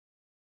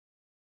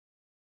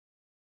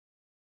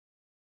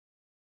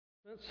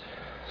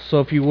So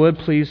if you would,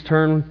 please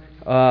turn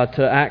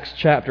to Acts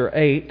chapter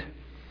 8. We're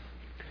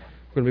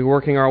going to be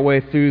working our way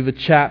through the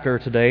chapter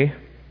today.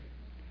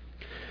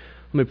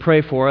 Let me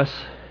pray for us,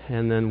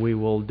 and then we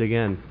will dig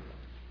in.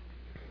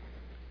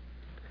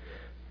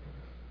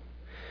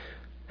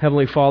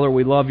 Heavenly Father,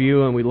 we love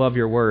you and we love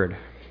your word.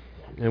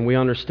 And we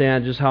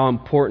understand just how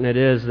important it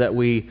is that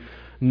we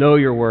know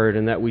your word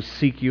and that we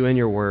seek you in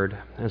your word.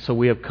 And so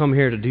we have come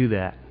here to do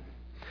that.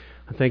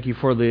 I thank you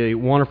for the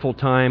wonderful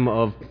time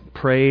of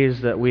praise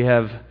that we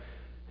have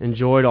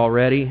enjoyed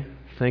already.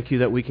 Thank you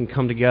that we can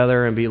come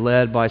together and be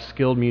led by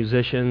skilled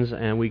musicians,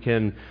 and we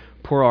can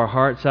pour our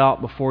hearts out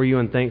before you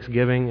in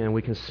thanksgiving, and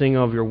we can sing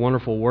of your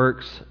wonderful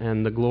works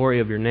and the glory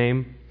of your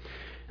name.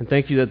 And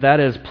thank you that that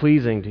is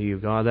pleasing to you,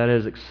 God, that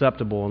is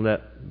acceptable, and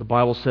that the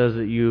Bible says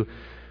that you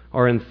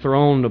are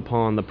enthroned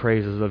upon the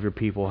praises of your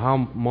people. How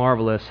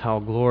marvelous, how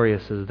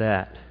glorious is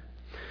that.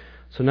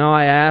 So now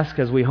I ask,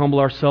 as we humble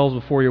ourselves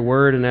before your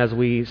word and as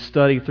we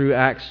study through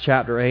Acts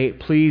chapter 8,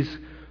 please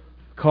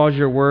cause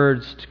your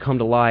words to come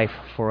to life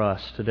for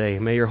us today.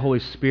 May your Holy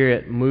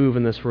Spirit move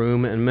in this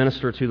room and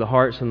minister to the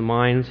hearts and the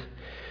minds.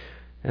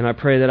 And I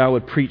pray that I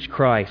would preach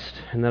Christ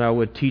and that I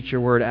would teach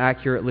your word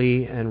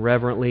accurately and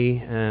reverently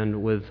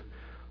and with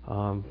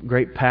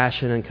great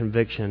passion and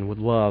conviction, with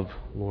love,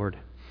 Lord.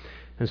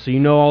 And so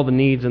you know all the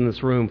needs in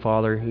this room,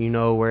 Father. You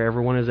know where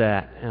everyone is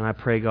at. And I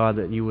pray, God,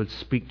 that you would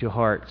speak to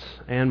hearts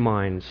and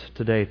minds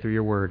today through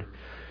your word.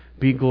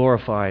 Be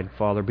glorified,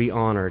 Father. Be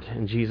honored.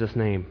 In Jesus'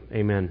 name,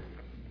 amen.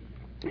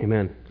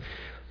 Amen.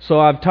 So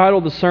I've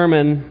titled the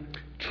sermon,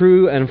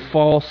 True and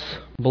False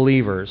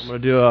Believers. I'm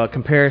going to do a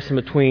comparison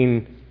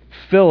between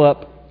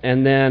Philip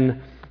and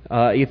then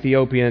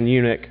Ethiopian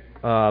eunuch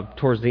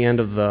towards the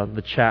end of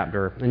the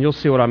chapter. And you'll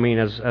see what I mean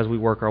as we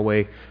work our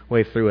way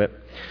through it.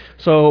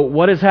 So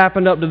what has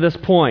happened up to this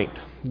point?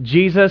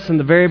 Jesus, in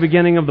the very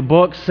beginning of the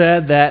book,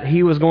 said that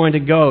he was going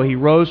to go. He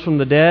rose from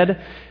the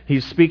dead.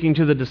 He's speaking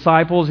to the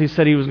disciples. He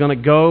said he was going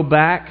to go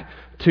back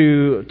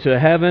to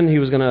heaven. He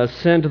was going to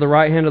ascend to the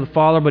right hand of the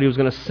Father, but he was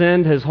going to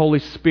send his Holy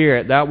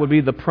Spirit. That would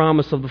be the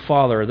promise of the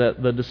Father,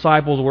 that the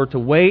disciples were to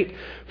wait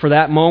for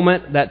that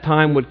moment. That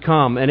time would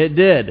come, and it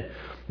did.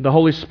 The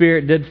Holy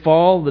Spirit did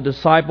fall. The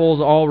disciples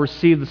all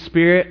received the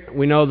Spirit.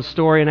 We know the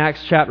story in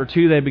Acts chapter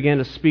 2. They began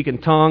to speak in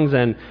tongues,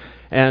 and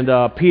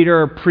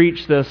Peter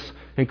preached this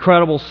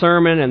incredible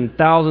sermon, and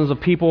thousands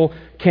of people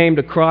came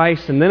to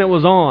Christ. And then it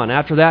was on.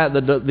 After that,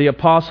 the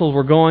apostles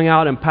were going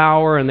out in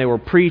power, and they were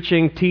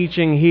preaching,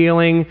 teaching,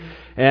 healing.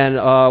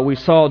 And we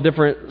saw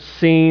different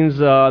scenes.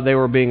 They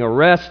were being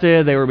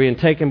arrested. They were being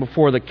taken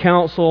before the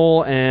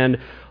council. And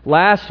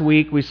last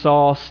week we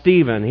saw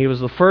Stephen. He was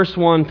the first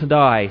one to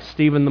die,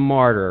 Stephen the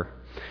martyr.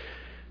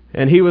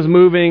 And he was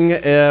moving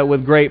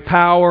with great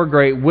power,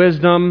 great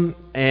wisdom,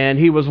 and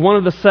he was one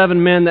of the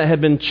 7 men that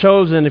had been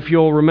chosen, if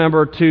you'll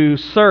remember, to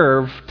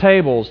serve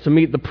tables, to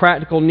meet the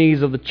practical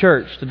needs of the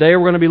church. Today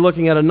we're going to be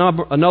looking at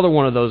another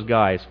one of those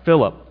guys,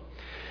 Philip.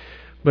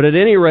 But at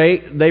any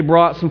rate, they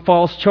brought some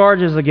false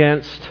charges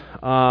against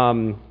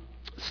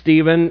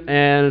Stephen,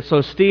 and so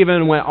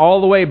Stephen went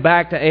all the way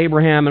back to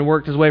Abraham and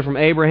worked his way from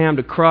Abraham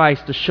to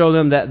Christ to show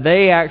them that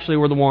they actually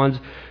were the ones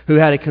who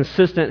had a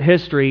consistent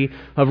history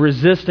of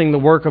resisting the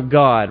work of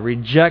God,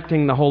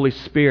 rejecting the Holy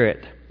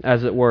Spirit,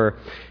 as it were.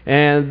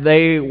 And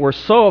they were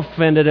so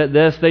offended at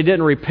this, they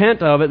didn't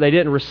repent of it, they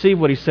didn't receive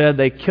what he said,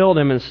 they killed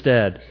him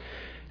instead.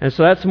 And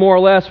so that's more or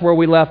less where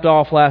we left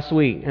off last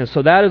week. And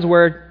so that is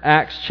where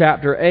Acts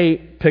chapter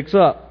 8 picks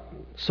up.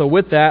 So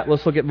with that,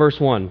 let's look at verse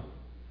 1.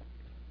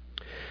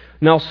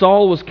 Now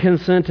Saul was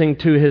consenting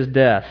to his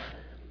death.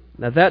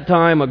 At that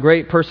time, a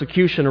great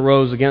persecution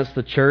arose against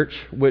the church,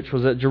 which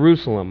was at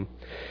Jerusalem.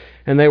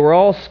 And they were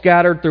all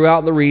scattered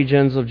throughout the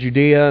regions of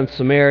Judea and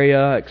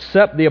Samaria,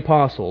 except the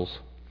apostles.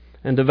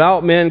 And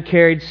devout men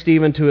carried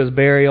Stephen to his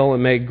burial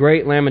and made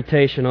great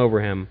lamentation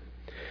over him.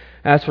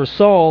 As for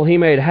Saul, he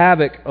made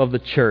havoc of the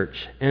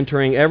church,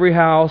 entering every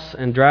house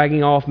and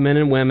dragging off men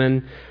and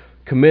women,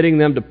 committing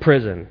them to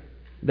prison.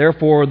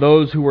 Therefore,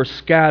 those who were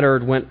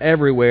scattered went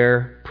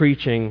everywhere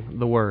preaching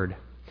the word.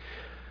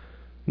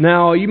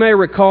 Now, you may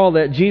recall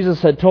that Jesus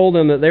had told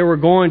them that they were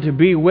going to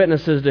be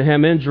witnesses to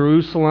him in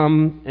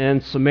Jerusalem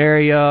and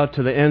Samaria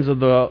to the ends of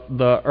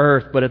the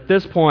earth. But at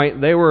this point,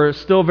 they were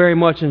still very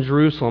much in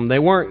Jerusalem. They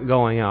weren't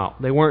going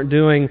out. They weren't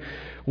doing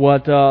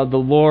what the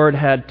Lord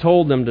had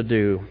told them to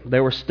do.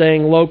 They were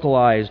staying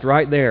localized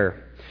right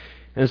there.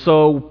 And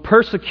so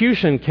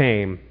persecution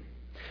came.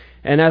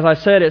 And as I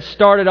said, it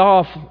started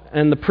off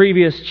in the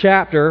previous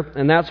chapter,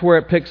 and that's where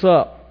it picks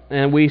up.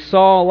 And we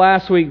saw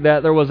last week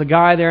that there was a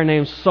guy there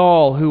named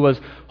Saul who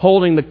was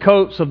holding the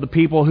coats of the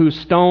people who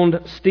stoned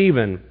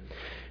Stephen.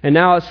 And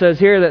now it says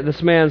here that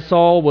this man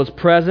Saul was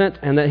present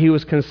and that he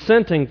was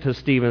consenting to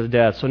Stephen's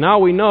death. So now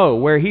we know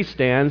where he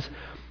stands.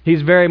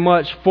 He's very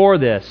much for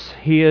this.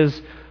 He is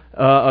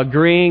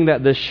agreeing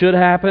that this should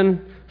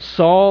happen.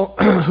 Saul,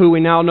 who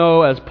we now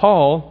know as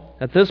Paul,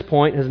 at this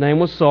point, his name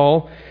was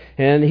Saul,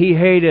 and he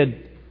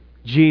hated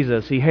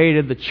Jesus. He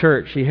hated the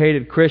church. He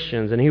hated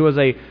Christians. And he was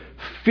a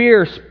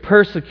fierce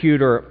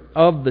persecutor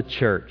of the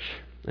church.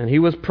 And he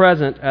was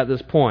present at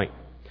this point.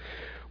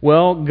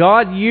 Well,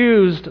 God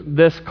used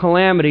this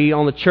calamity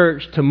on the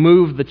church to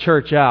move the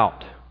church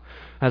out.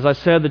 As I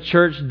said, the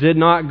church did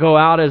not go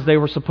out as they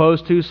were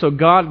supposed to, so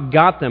God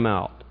got them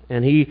out.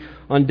 And He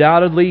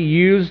undoubtedly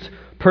used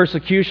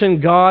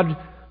persecution. God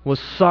was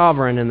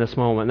sovereign in this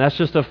moment. That's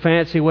just a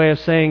fancy way of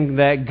saying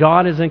that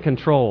God is in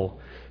control.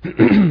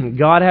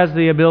 God has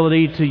the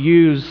ability to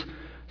use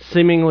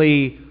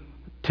seemingly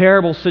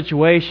terrible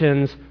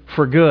situations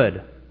for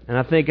good. And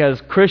I think as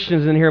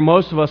Christians in here,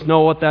 most of us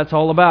know what that's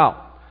all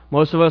about.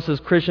 Most of us as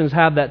Christians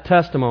have that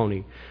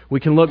testimony. We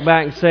can look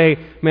back and say,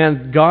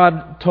 man,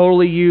 God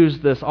totally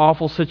used this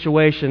awful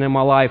situation in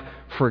my life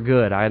for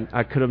good.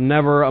 I could have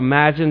never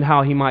imagined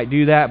how He might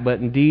do that, but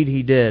indeed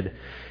He did.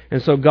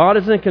 And so God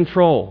is in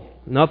control.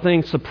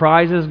 Nothing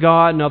surprises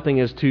God. Nothing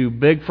is too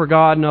big for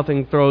God.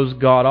 Nothing throws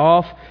God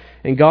off.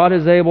 And God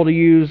is able to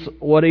use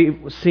what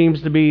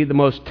seems to be the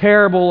most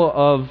terrible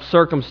of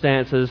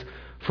circumstances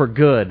for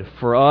good,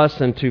 for us,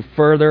 and to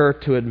further,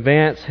 to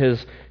advance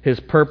His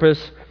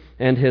purpose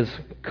and His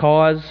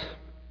cause.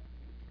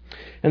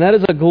 And that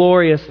is a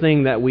glorious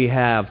thing that we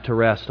have to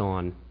rest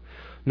on.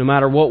 No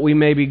matter what we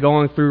may be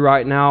going through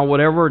right now,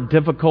 whatever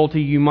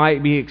difficulty you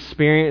might be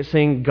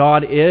experiencing,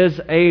 God is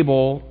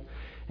able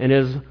and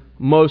is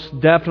most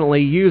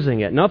definitely using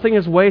it. Nothing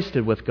is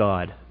wasted with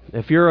God.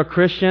 If you're a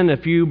Christian,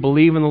 if you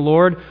believe in the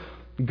Lord,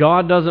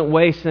 God doesn't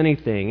waste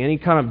anything. Any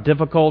kind of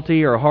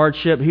difficulty or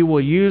hardship, He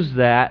will use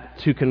that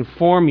to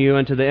conform you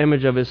into the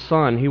image of His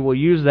Son. He will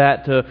use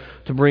that to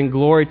bring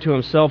glory to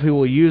Himself. He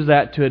will use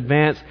that to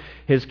advance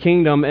His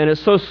kingdom. And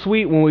it's so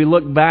sweet when we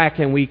look back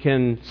and we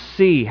can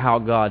see how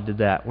God did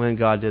that, when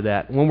God did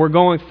that. When we're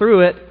going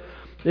through it,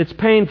 it's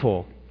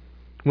painful.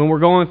 When we're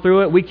going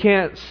through it, we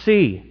can't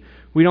see.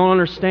 We don't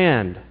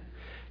understand.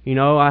 You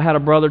know, I had a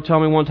brother tell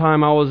me one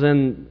time I was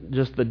in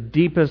just the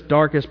deepest,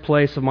 darkest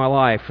place of my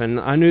life, and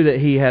I knew that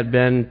he had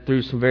been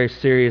through some very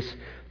serious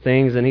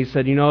things, and he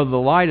said, you know, the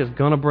light is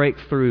going to break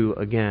through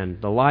again.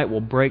 The light will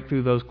break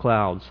through those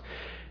clouds.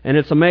 And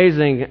it's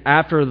amazing,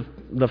 after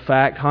the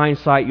fact,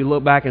 hindsight, you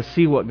look back and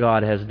see what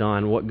God has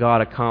done, what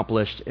God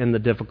accomplished in the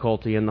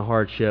difficulty and the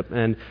hardship,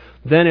 and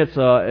then it's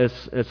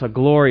a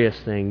glorious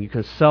thing. You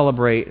can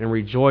celebrate and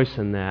rejoice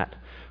in that.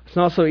 It's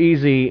not so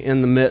easy in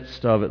the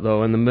midst of it,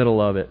 though, in the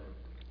middle of it.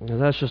 And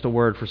that's just a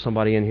word for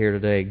somebody in here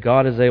today.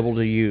 God is able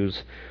to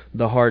use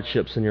the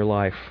hardships in your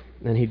life,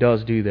 and He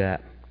does do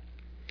that.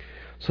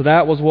 So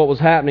that was what was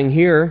happening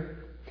here.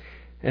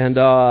 And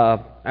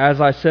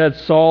as I said,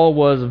 Saul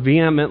was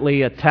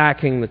vehemently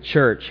attacking the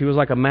church. He was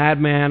like a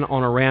madman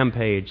on a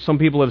rampage. Some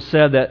people have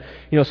said that,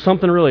 you know,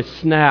 something really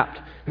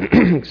snapped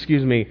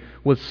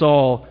with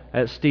Saul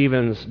at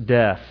Stephen's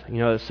death. You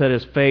know, it said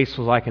his face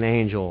was like an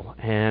angel,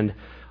 and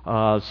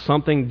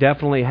something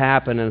definitely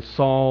happened, and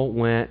Saul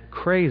went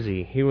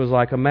crazy. He was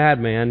like a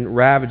madman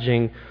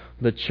ravaging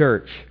the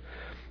church.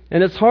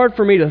 And it's hard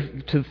for me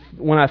to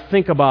when I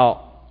think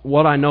about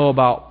what I know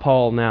about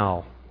Paul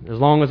now. As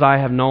long as I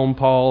have known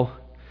Paul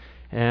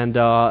and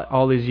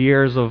all these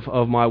years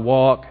of my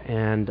walk,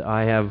 and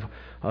I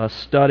have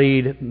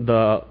studied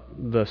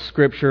the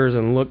Scriptures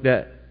and looked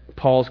at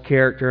Paul's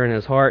character and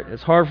his heart,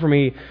 it's hard for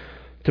me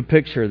to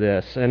picture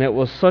this. And it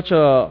was such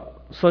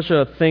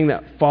a thing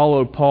that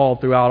followed Paul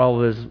throughout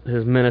all of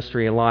his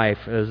ministry and life,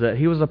 is that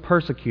he was a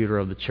persecutor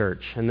of the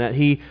church, and that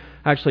he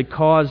actually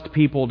caused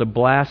people to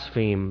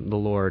blaspheme the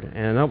Lord.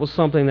 And that was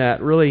something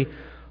that really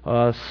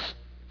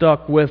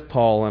stuck with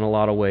Paul in a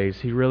lot of ways.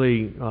 He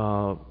really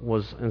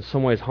was in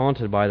some ways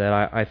haunted by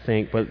that, I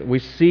think. But we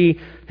see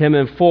him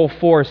in full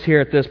force here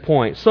at this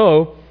point.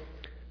 So,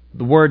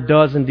 the word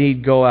does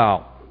indeed go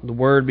out. The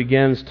word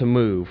begins to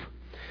move.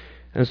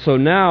 And so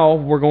now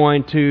we're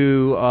going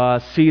to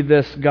see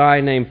this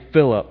guy named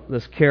Philip,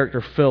 this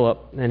character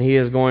Philip, and he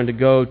is going to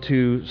go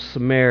to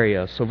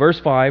Samaria. So verse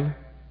 5,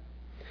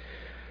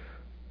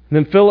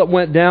 Then Philip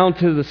went down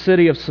to the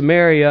city of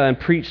Samaria and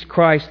preached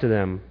Christ to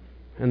them.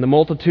 And the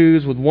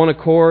multitudes with one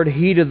accord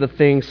heeded the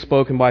things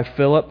spoken by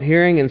Philip,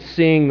 hearing and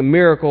seeing the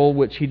miracle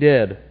which he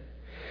did.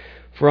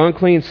 For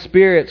unclean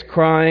spirits,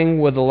 crying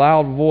with a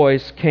loud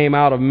voice, came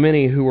out of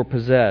many who were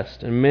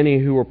possessed, and many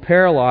who were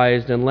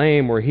paralyzed and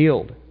lame were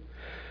healed.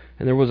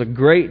 And there was a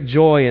great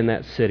joy in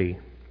that city.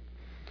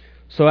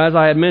 So as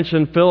I had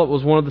mentioned, Philip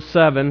was one of the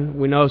 7.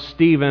 We know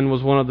Stephen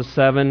was one of the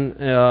 7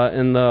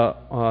 in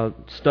the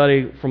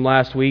study from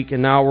last week.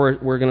 And now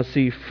we're going to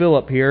see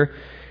Philip here.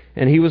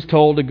 And he was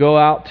told to go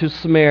out to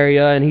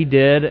Samaria, and he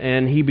did.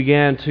 And he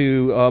began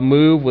to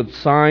move with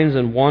signs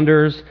and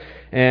wonders.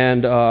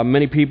 And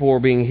many people were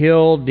being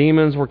healed.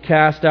 Demons were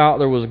cast out.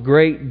 There was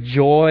great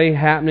joy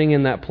happening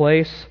in that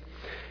place.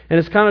 And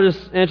it's kind of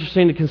just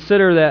interesting to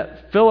consider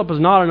that Philip is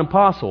not an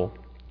apostle.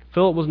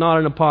 Philip was not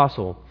an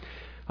apostle.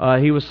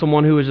 He was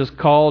someone who was just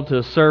called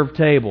to serve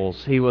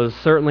tables. He was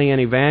certainly an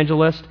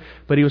evangelist,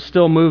 but he was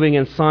still moving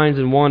in signs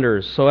and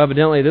wonders. So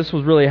evidently this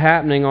was really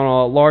happening on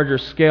a larger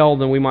scale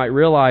than we might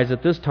realize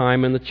at this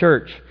time in the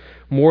church,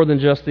 more than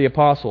just the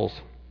apostles.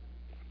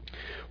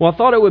 Well, I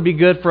thought it would be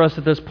good for us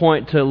at this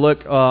point to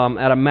look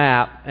at a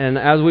map, and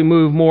as we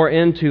move more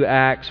into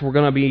Acts, we're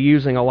going to be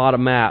using a lot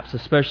of maps,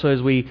 especially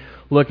as we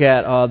look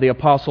at the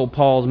Apostle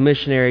Paul's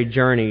missionary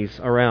journeys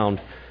around.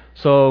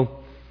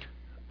 So,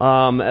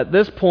 at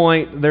this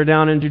point, they're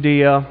down in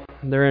Judea,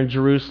 they're in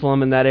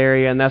Jerusalem in that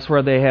area, and that's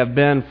where they have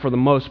been for the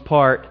most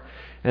part.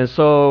 And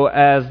so,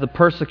 as the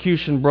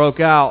persecution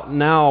broke out,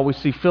 now we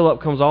see Philip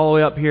comes all the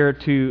way up here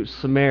to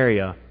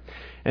Samaria.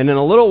 And in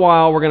a little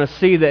while, we're going to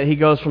see that he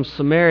goes from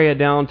Samaria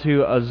down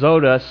to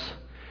Azotus,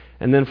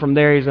 and then from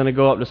there he's going to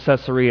go up to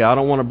Caesarea. I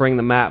don't want to bring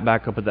the map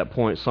back up at that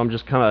point, so I'm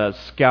just kind of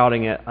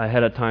scouting it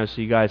ahead of time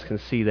so you guys can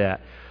see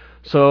that.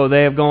 So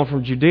they have gone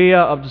from Judea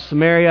up to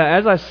Samaria.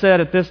 As I said,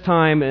 at this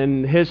time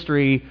in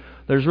history,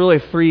 there's really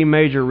three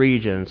major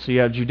regions. So you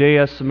have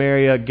Judea,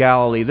 Samaria,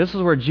 Galilee. This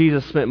is where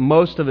Jesus spent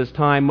most of his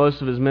time,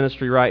 most of his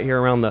ministry right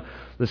here around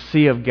the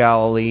Sea of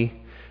Galilee.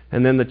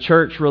 And then the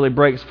church really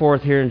breaks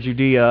forth here in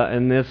Judea,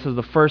 and this is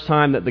the first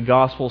time that the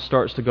gospel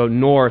starts to go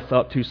north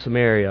up to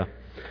Samaria.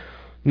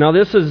 Now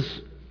this is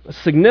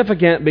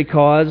significant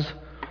because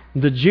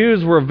the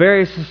Jews were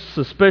very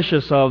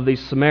suspicious of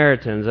these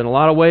Samaritans. In a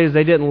lot of ways,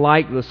 they didn't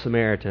like the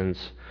Samaritans.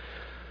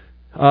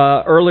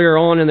 Earlier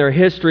on in their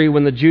history,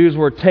 when the Jews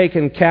were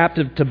taken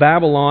captive to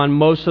Babylon,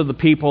 most of the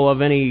people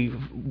of any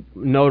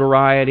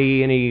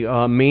notoriety, any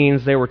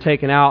means, they were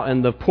taken out,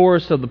 and the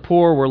poorest of the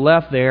poor were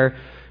left there.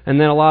 And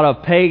then a lot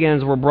of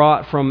pagans were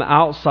brought from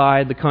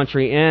outside the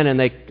country in, and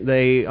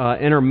they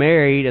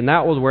intermarried, and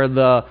that was where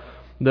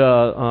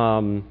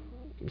the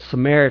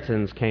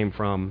Samaritans came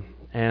from.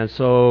 And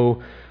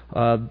so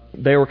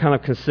they were kind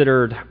of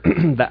considered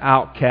the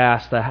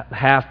outcasts, the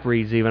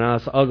half-breeds even.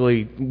 That's an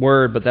ugly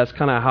word, but that's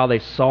kind of how they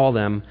saw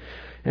them.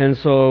 And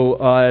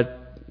so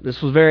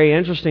this was very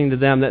interesting to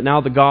them that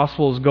now the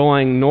gospel is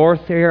going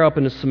north here up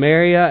into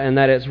Samaria, and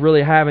that it's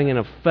really having an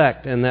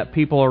effect, and that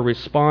people are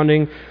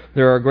responding.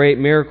 There are great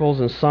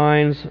miracles and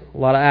signs, a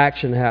lot of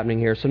action happening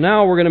here. So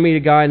now we're going to meet a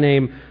guy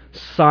named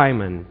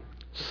Simon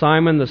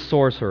the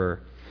sorcerer.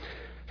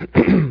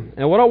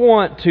 And what I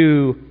want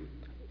to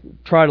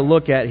try to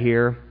look at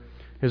here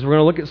is we're going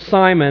to look at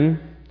Simon,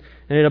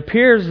 and it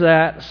appears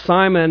that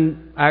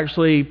Simon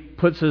actually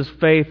puts his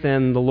faith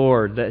in the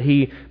Lord, that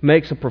he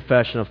makes a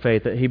profession of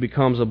faith, that he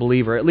becomes a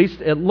believer. At least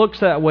it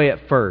looks that way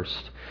at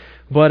first.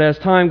 But as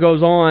time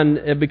goes on,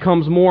 it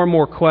becomes more and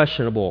more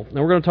questionable. And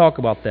we're going to talk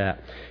about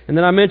that. And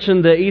then I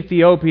mentioned the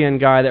Ethiopian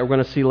guy that we're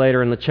going to see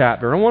later in the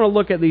chapter. I want to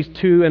look at these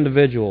two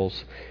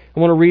individuals. I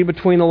want to read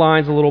between the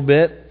lines a little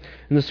bit.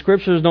 And the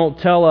Scriptures don't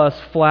tell us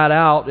flat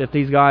out if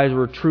these guys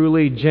were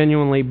truly,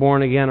 genuinely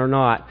born again or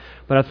not.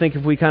 But I think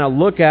if we kind of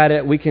look at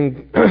it, we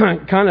can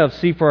kind of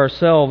see for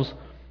ourselves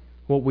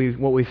what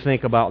we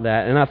think about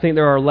that. And I think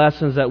there are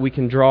lessons that we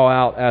can draw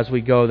out as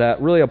we go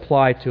that really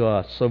apply to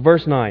us. So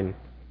verse 9.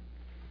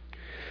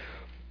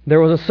 There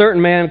was a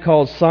certain man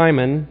called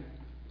Simon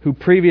who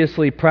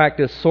previously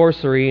practiced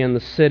sorcery in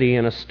the city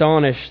and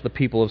astonished the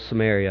people of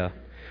Samaria,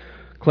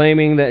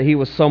 claiming that he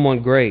was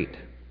someone great,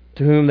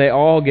 to whom they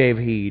all gave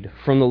heed,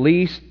 from the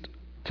least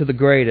to the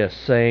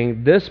greatest,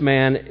 saying, "This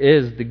man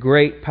is the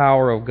great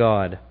power of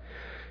God."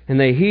 And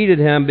they heeded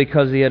him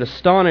because he had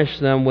astonished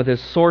them with his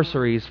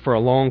sorceries for a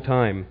long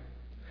time.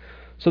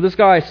 So this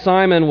guy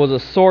Simon was a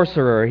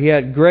sorcerer. He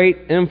had great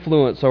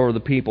influence over the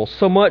people,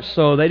 so much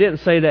so they didn't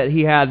say that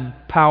he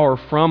had power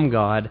from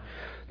God.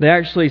 They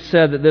actually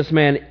said that this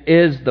man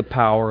is the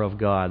power of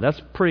God. That's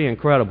pretty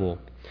incredible.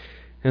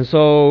 And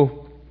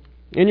so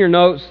in your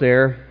notes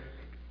there,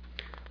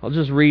 I'll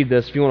just read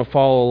this if you want to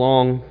follow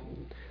along.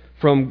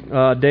 From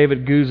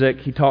David Guzik,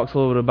 he talks a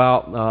little bit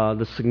about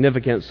the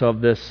significance of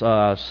this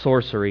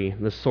sorcery,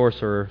 this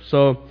sorcerer.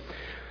 So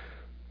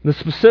the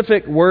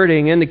specific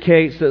wording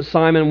indicates that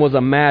Simon was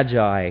a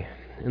magi.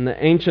 In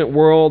the ancient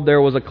world,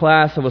 there was a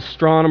class of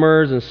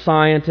astronomers and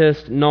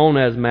scientists known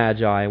as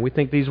magi. We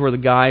think these were the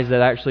guys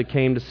that actually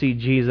came to see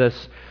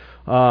Jesus,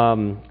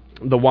 the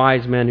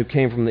wise men who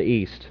came from the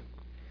east.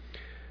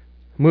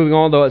 Moving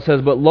on, though, it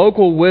says, "But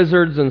local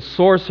wizards and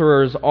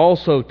sorcerers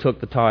also took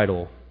the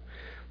title.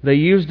 They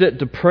used it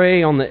to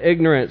prey on the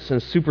ignorance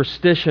and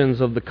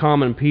superstitions of the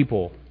common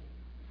people."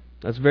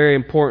 That's very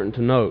important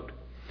to note.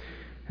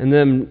 And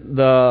then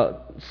the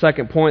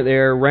second point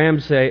there,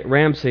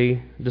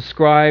 Ramsey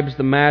describes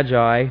the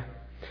Magi,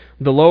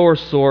 the lower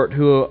sort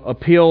who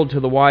appealed to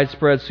the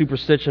widespread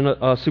superstition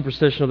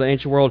of the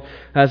ancient world,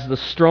 as the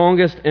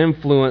strongest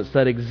influence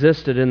that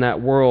existed in that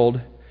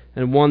world,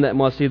 and one that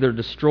must either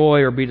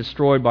destroy or be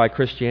destroyed by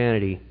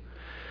Christianity.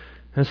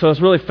 And so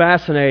it's really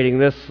fascinating.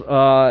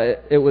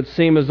 It would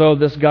seem as though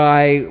this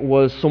guy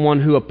was someone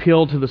who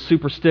appealed to the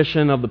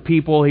superstition of the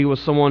people. He was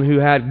someone who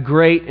had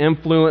great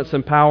influence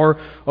and power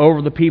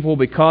over the people.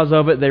 Because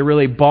of it, they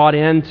really bought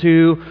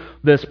into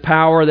this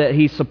power that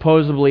he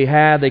supposedly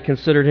had. They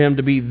considered him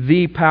to be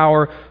the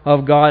power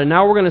of God. And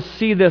now we're going to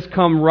see this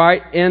come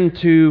right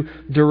into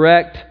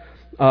direct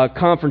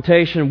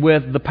confrontation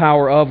with the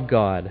power of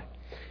God.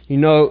 You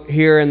know,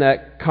 here in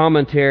that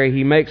commentary,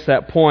 he makes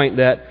that point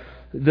that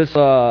this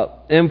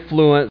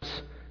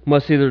influence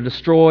must either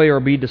destroy or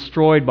be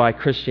destroyed by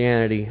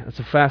Christianity. That's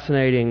a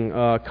fascinating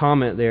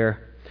comment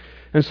there.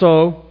 And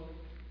so,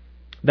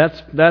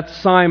 that's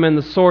Simon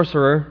the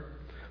sorcerer.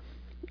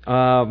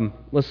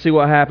 Let's see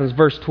what happens.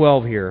 Verse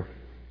 12 here.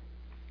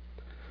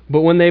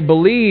 But when they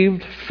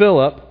believed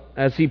Philip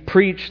as he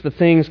preached the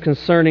things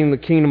concerning the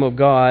kingdom of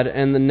God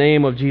and the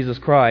name of Jesus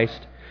Christ,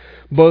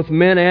 both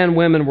men and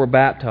women were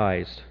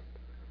baptized.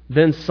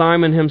 Then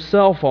Simon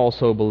himself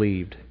also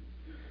believed.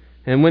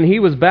 And when he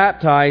was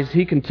baptized,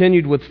 he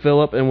continued with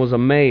Philip and was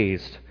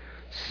amazed,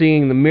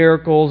 seeing the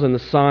miracles and the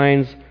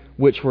signs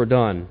which were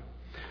done.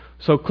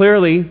 So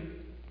clearly,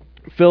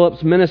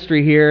 Philip's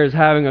ministry here is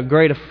having a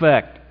great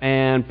effect,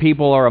 and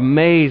people are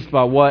amazed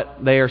by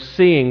what they are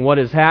seeing, what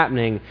is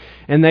happening,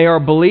 and they are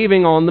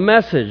believing on the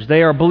message.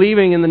 They are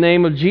believing in the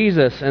name of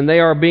Jesus, and they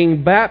are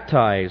being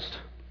baptized.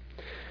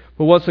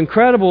 But what's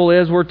incredible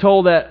is we're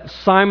told that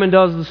Simon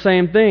does the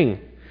same thing.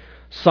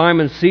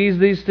 Simon sees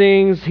these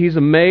things, he's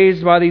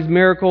amazed by these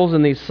miracles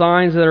and these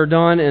signs that are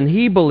done, and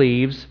he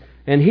believes,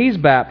 and he's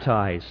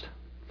baptized.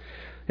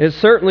 It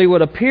certainly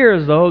would appear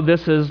as though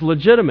this is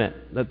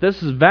legitimate, that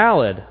this is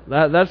valid.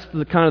 That's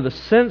the kind of the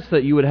sense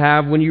that you would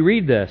have when you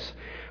read this.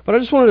 But I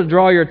just wanted to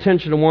draw your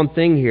attention to one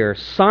thing here.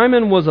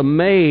 Simon was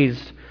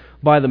amazed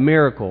by the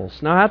miracles.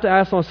 Now I have to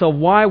ask myself,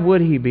 why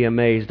would he be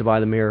amazed by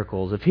the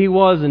miracles? If he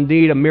was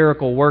indeed a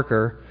miracle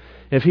worker,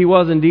 if he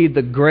was indeed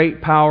the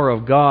great power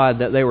of God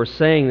that they were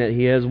saying that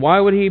he is, why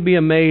would he be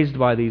amazed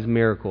by these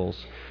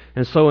miracles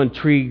and so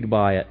intrigued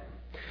by it?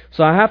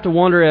 So I have to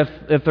wonder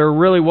if there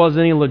really was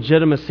any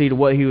legitimacy to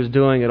what he was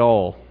doing at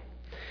all.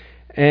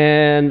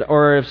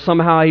 Or if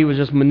somehow he was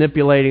just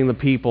manipulating the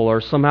people, or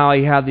somehow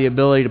he had the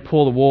ability to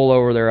pull the wool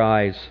over their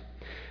eyes.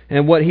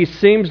 And what he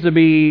seems to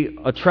be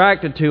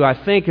attracted to, I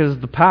think, is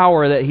the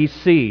power that he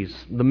sees,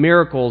 the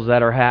miracles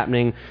that are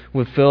happening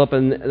with Philip.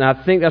 And I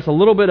think that's a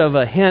little bit of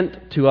a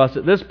hint to us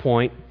at this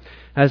point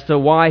as to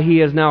why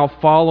he is now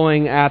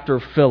following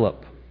after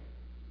Philip.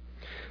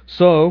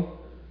 So,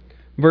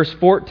 verse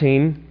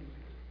 14,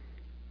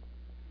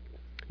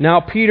 now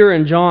Peter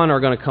and John are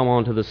going to come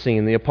onto the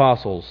scene, the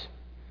apostles.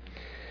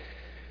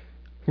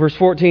 Verse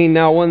 14,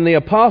 now when the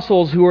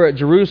apostles who were at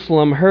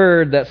Jerusalem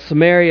heard that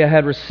Samaria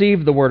had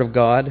received the word of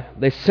God,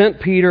 they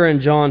sent Peter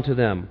and John to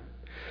them,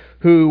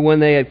 who, when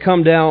they had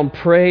come down,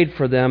 prayed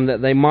for them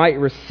that they might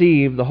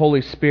receive the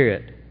Holy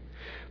Spirit.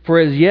 For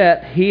as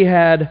yet he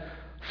had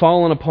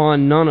fallen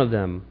upon none of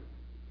them.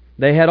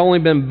 They had only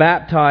been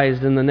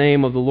baptized in the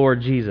name of the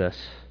Lord Jesus.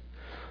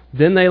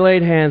 Then they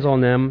laid hands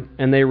on them,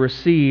 and they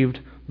received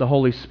the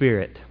Holy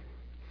Spirit.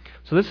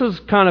 So this is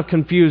kind of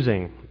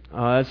confusing.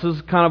 This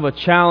is kind of a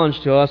challenge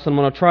to us. I'm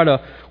going to try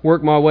to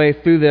work my way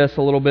through this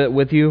a little bit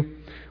with you.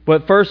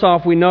 But first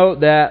off, we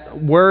note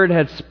that word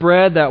had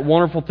spread, that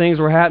wonderful things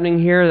were happening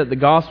here, that the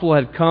gospel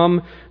had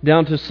come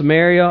down to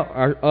Samaria,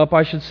 or up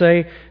I should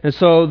say. And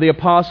so the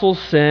apostles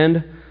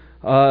send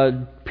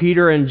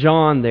Peter and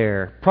John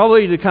there,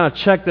 probably to kind of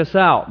check this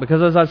out.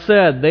 Because as I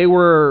said, they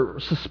were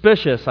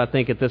suspicious, I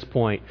think, at this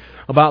point,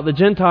 about the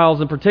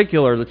Gentiles in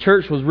particular. The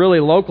church was really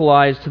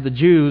localized to the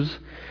Jews.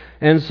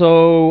 And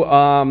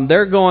so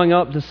they're going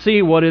up to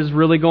see what is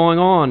really going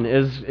on.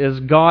 Is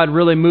God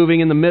really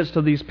moving in the midst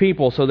of these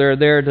people? So they're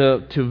there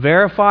to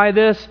verify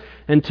this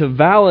and to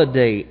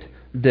validate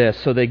this.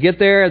 So they get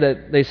there,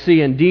 that they see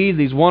indeed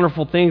these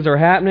wonderful things are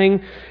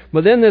happening.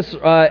 But then this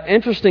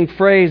interesting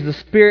phrase, the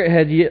Spirit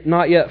had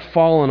not yet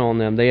fallen on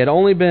them. They had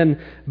only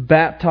been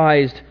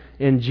baptized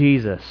in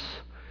Jesus.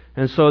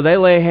 And so they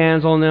lay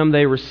hands on them.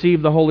 They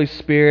receive the Holy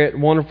Spirit.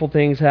 Wonderful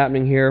things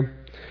happening here.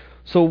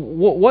 So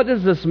what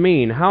does this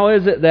mean? How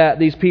is it that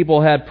these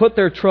people had put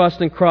their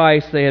trust in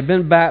Christ, they had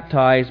been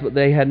baptized, but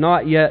they had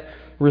not yet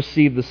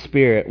received the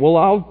Spirit? Well,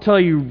 I'll tell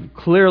you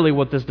clearly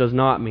what this does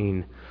not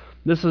mean.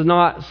 This is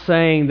not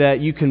saying that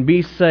you can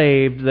be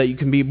saved, that you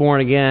can be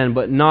born again,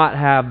 but not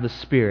have the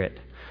Spirit.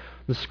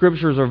 The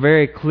Scriptures are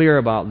very clear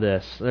about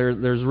this.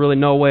 There's really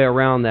no way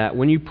around that.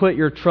 When you put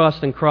your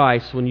trust in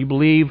Christ, when you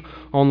believe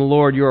on the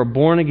Lord, you are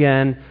born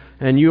again,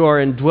 and you are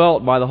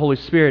indwelt by the Holy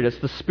Spirit. It's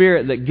the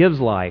Spirit that gives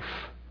life.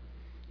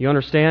 You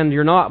understand?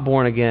 You're not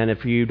born again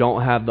if you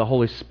don't have the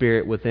Holy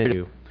Spirit within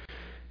you.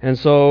 And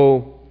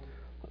so,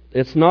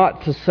 it's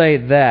not to say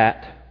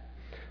that.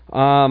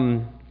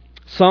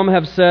 Some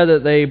have said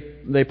that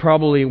they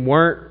probably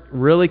weren't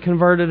really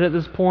converted at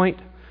this point,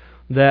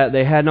 that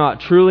they had not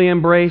truly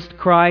embraced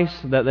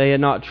Christ, that they had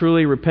not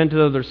truly repented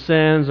of their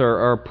sins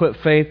or put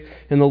faith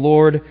in the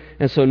Lord.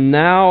 And so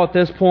now at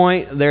this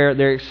point,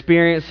 they're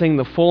experiencing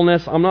the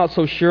fullness. I'm not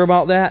so sure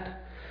about that.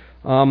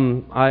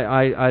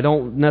 I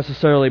don't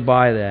necessarily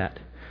buy that.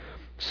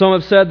 Some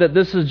have said that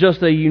this is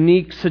just a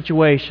unique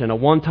situation, a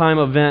one-time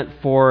event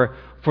for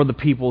the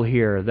people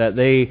here, that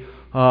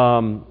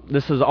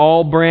this is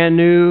all brand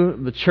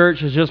new, the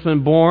church has just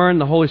been born,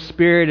 the Holy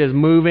Spirit is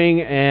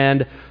moving,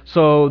 and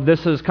so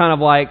this is kind of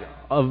like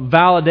a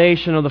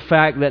validation of the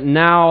fact that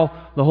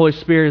now the Holy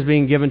Spirit is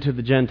being given to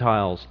the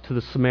Gentiles, to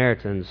the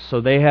Samaritans.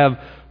 So they have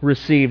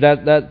received.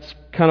 That's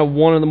kind of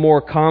one of the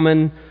more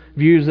common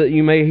views that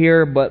you may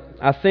hear, but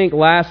I think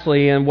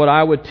lastly, and what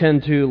I would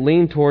tend to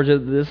lean towards,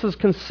 is this is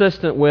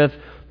consistent with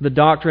the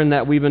doctrine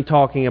that we've been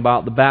talking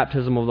about, the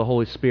baptism of the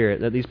Holy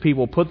Spirit, that these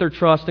people put their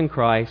trust in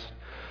Christ,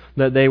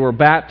 that they were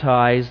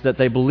baptized, that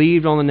they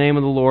believed on the name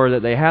of the Lord,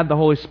 that they had the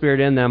Holy Spirit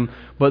in them,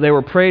 but they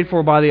were prayed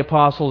for by the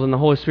apostles and the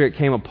Holy Spirit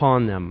came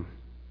upon them.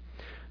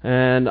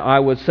 And I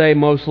would say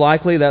most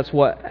likely that's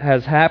what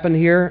has happened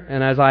here.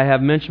 And as I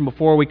have mentioned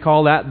before, we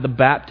call that the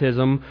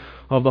baptism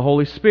of the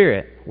Holy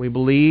Spirit. We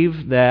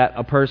believe that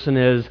a person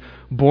is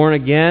born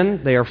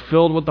again, they are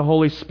filled with the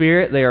Holy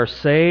Spirit, they are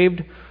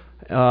saved,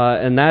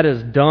 and that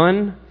is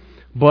done.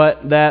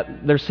 But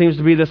that there seems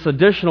to be this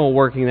additional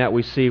working that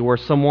we see where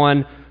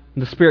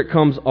the Spirit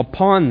comes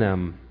upon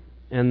them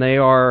and they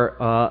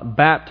are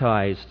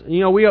baptized. You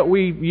know,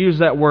 we use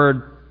that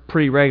word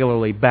pretty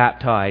regularly,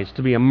 baptized,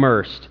 to be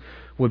immersed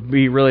would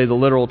be really the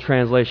literal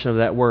translation of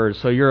that word.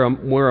 So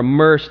we're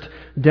immersed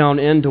down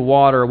into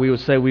water. We would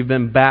say we've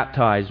been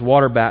baptized,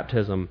 water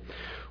baptism.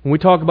 When we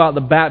talk about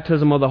the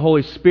baptism of the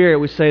Holy Spirit,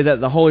 we say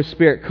that the Holy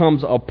Spirit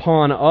comes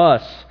upon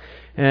us,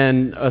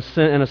 and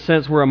in a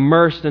sense we're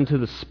immersed into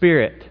the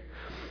Spirit.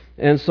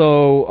 And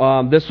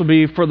so this will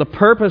be for the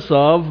purpose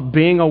of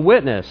being a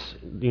witness.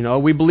 You know,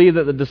 we believe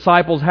that the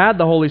disciples had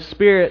the Holy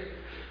Spirit,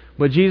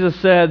 but Jesus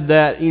said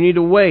that you need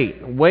to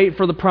wait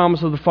for the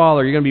promise of the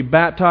Father. You're going to be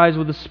baptized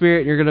with the Spirit,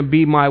 and you're going to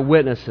be my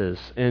witnesses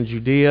in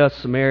Judea,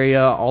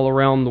 Samaria, all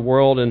around the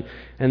world, and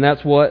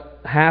that's what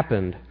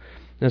happened.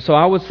 And so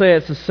I would say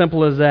it's as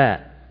simple as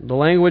that. The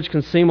language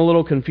can seem a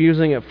little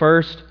confusing at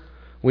first.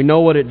 We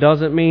know what it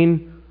doesn't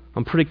mean.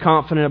 I'm pretty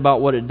confident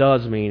about what it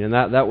does mean, and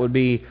that would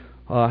be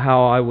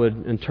how I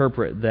would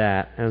interpret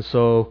that. And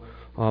so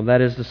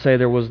that is to say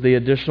there was the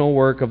additional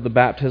work of the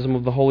baptism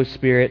of the Holy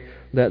Spirit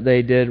that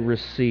they did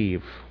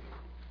receive.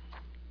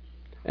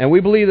 And we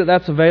believe that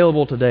that's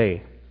available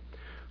today.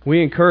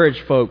 We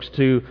encourage folks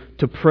to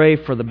pray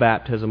for the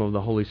baptism of the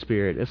Holy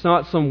Spirit. It's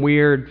not some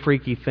weird,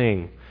 freaky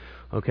thing.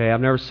 Okay,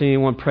 I've never seen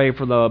anyone pray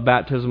for the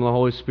baptism of the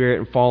Holy Spirit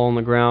and fall on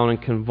the ground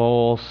and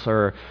convulse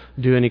or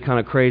do any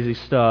kind of crazy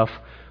stuff.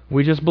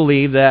 We just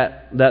believe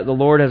that the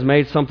Lord has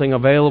made something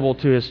available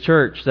to His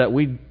church that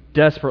we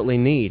desperately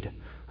need.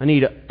 I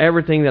need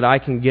everything that I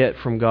can get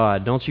from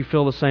God. Don't you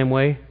feel the same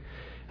way?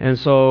 And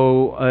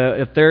so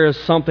if there is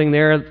something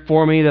there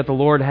for me that the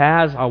Lord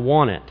has, I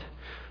want it.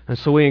 And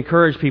so we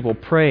encourage people,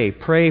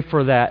 pray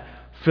for that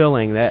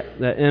filling, that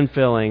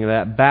infilling,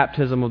 that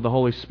baptism of the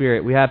Holy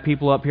Spirit. We have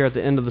people up here at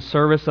the end of the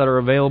service that are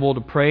available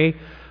to pray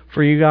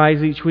for you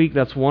guys each week.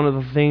 That's one of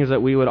the things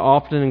that we would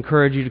often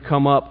encourage you to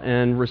come up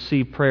and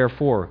receive prayer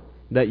for,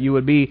 that you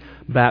would be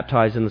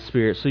baptized in the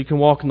Spirit so you can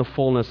walk in the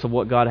fullness of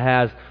what God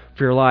has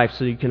for your life,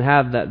 so you can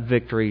have that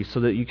victory, so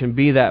that you can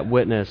be that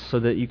witness, so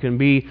that you can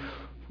be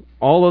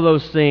all of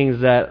those things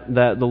that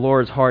the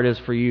Lord's heart is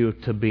for you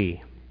to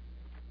be.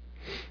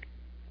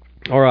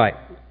 All right.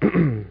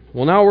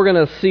 Well, now we're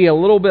going to see a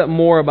little bit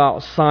more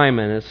about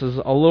Simon. This is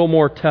a little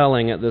more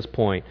telling at this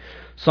point.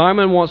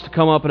 Simon wants to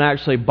come up and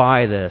actually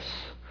buy this.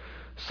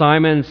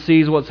 Simon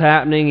sees what's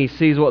happening. He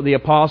sees what the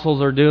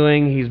apostles are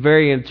doing. He's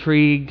very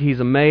intrigued. He's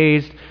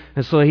amazed.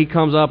 And so he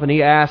comes up and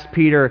he asks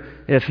Peter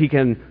if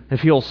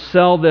he'll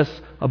sell this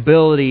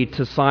ability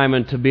to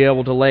Simon to be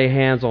able to lay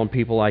hands on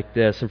people like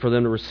this and for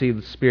them to receive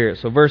the Spirit.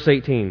 So verse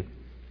 18.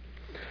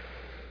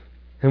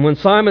 And when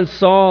Simon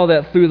saw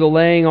that through the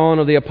laying on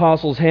of the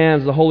apostles'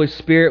 hands the Holy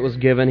Spirit was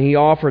given, he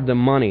offered them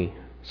money,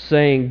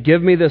 saying,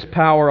 "Give me this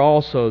power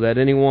also, that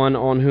anyone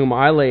on whom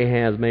I lay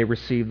hands may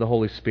receive the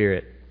Holy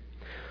Spirit."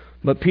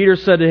 But Peter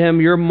said to him,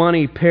 "Your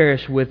money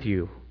perish with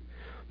you,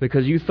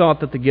 because you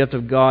thought that the gift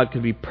of God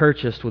could be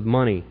purchased with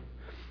money.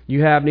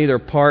 You have neither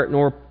part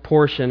nor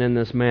portion in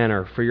this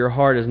manner, for your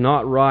heart is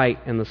not right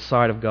in the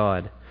sight of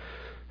God.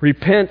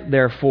 Repent,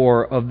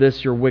 therefore, of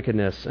this your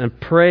wickedness,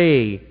 and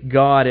pray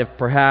God if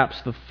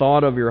perhaps the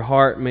thought of your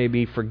heart may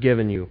be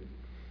forgiven you.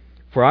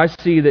 For I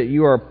see that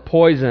you are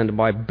poisoned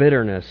by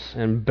bitterness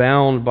and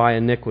bound by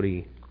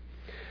iniquity."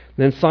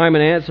 Then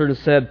Simon answered and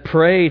said,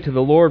 "Pray to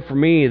the Lord for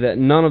me, that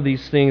none of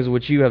these things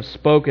which you have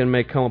spoken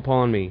may come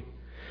upon me."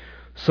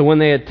 So when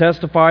they had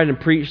testified and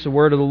preached the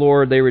word of the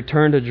Lord, they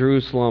returned to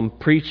Jerusalem,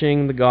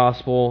 preaching the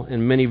gospel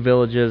in many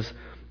villages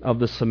of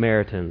the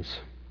Samaritans.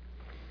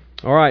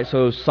 All right,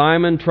 so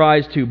Simon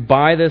tries to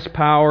buy this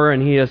power,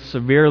 and he is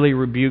severely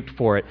rebuked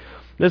for it.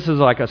 This is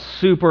like a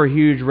super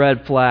huge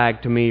red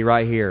flag to me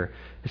right here.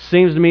 It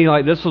seems to me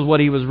like this was what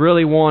he was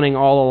really wanting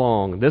all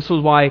along. This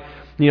was why,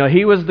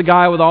 he was the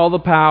guy with all the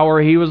power.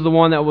 He was the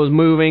one that was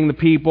moving the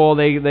people.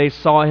 They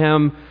saw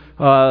him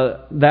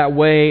that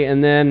way,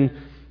 and then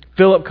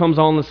Philip comes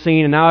on the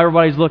scene, and now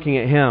everybody's looking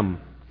at him.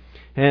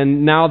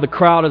 And now the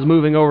crowd is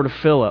moving over to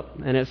Philip.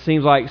 And it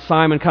seems like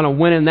Simon kind of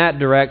went in that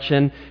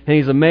direction, and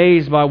he's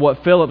amazed by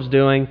what Philip's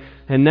doing.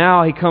 And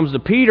now he comes to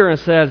Peter and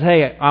says,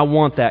 "Hey, I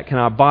want that. Can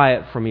I buy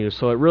it from you?"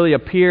 So it really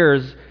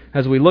appears,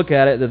 as we look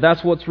at it, that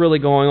that's what's really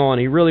going on.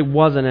 He really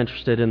wasn't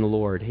interested in the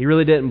Lord. He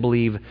really didn't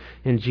believe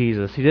in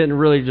Jesus. He didn't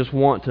really just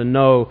want to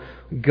know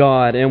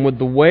God. And with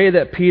the way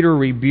that Peter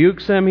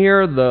rebukes him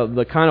here,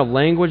 the kind of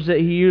language that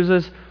he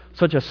uses,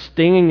 such a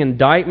stinging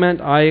indictment.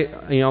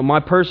 My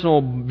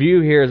personal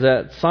view here is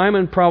that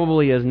Simon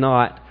probably is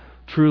not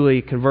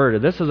truly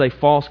converted. This is a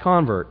false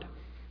convert.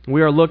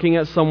 We are looking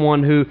at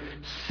someone who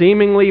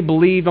seemingly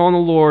believed on the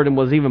Lord and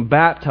was even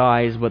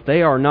baptized, but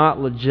they are not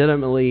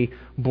legitimately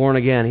born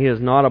again. He is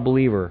not a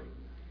believer.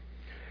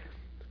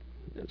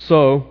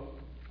 So,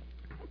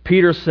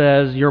 Peter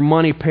says, your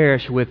money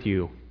perish with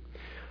you.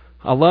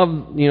 I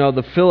love,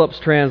 the Phillips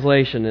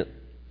translation.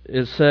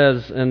 It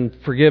says, and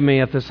forgive me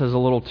if this is a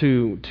little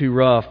too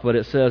rough, but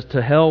it says,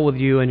 to hell with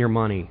you and your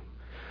money.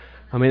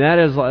 I mean, that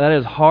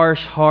is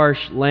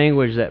harsh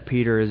language that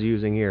Peter is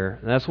using here.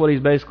 That's what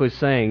he's basically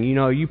saying.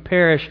 You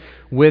perish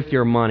with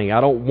your money. I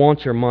don't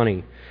want your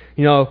money.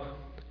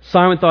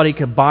 Simon thought he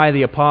could buy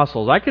the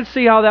apostles. I could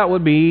see how that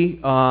would be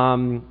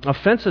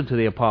offensive to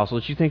the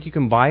apostles. You think you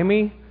can buy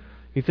me?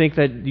 You think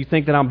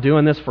that I'm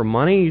doing this for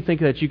money? You think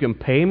that you can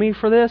pay me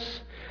for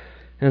this?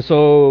 And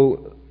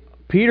so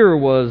Peter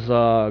was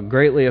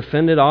greatly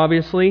offended,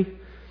 obviously,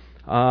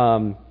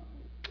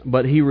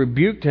 but he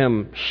rebuked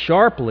him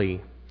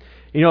sharply.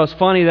 It's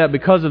funny that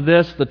because of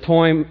this,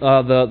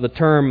 the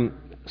term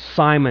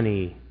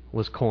simony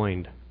was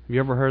coined. Have you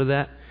ever heard of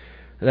that?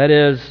 That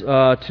is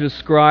to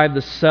describe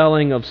the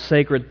selling of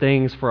sacred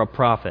things for a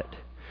profit.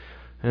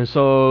 And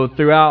so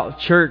throughout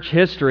church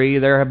history,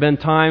 there have been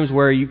times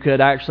where you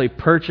could actually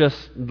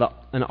purchase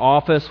an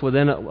office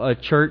within a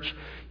church.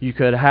 You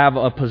could have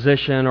a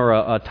position or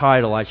a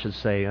title, I should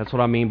say. That's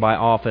what I mean by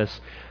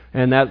office.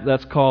 And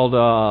that's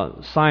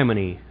called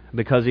simony,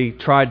 because he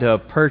tried to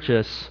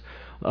purchase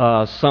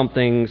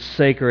something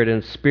sacred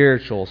and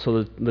spiritual.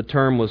 So the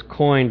term was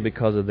coined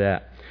because of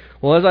that.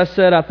 Well, as I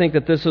said, I think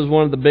that this is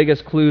one of the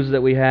biggest clues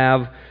that we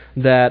have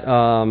that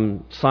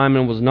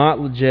Simon was not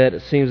legit.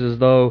 It seems as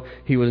though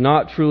he was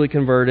not truly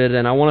converted.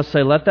 And I want to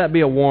say, let that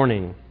be a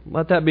warning.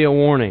 Let that be a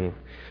warning.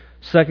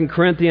 2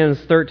 Corinthians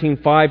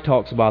 13:5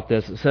 talks about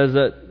this. It says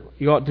that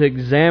you ought to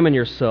examine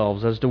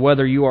yourselves as to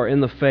whether you are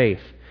in the faith.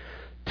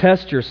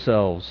 Test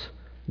yourselves.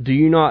 Do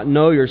you not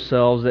know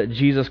yourselves that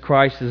Jesus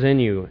Christ is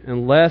in you,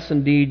 unless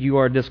indeed you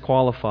are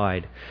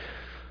disqualified?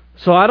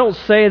 So I don't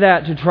say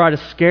that to try to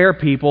scare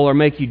people or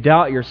make you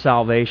doubt your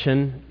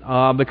salvation,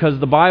 because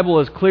the Bible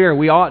is clear.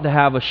 We ought to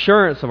have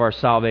assurance of our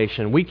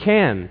salvation. We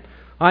can.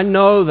 I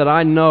know that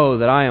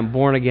I am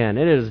born again.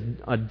 It is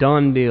a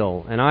done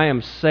deal, and I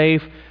am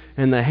safe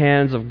in the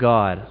hands of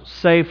God,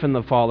 safe in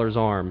the Father's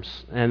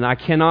arms, and I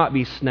cannot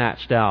be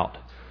snatched out.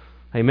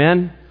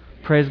 Amen?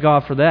 Praise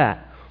God for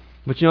that.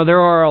 But there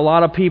are a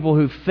lot of people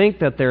who think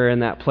that they're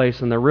in that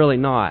place and they're really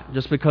not,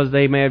 just because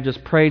they may have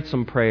just prayed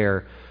some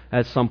prayer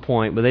at some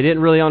point, but they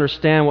didn't really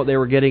understand what they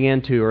were getting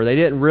into, or they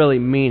didn't really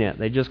mean it.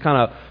 They just kind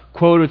of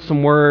quoted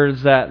some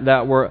words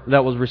that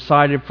was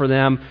recited for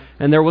them,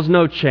 and there was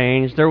no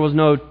change. There was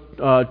no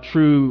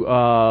true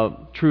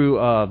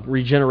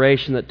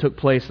regeneration that took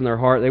place in their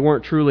heart. They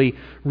weren't truly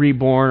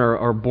reborn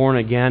or born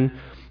again.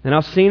 And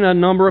I've seen a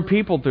number of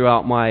people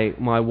throughout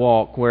my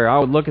walk where I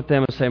would look at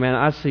them and say, man,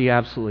 I see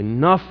absolutely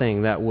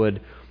nothing that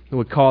would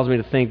cause me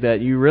to think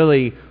that you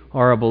really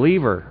are a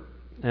believer.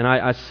 And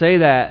I say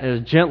that as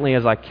gently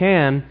as I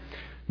can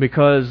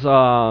because,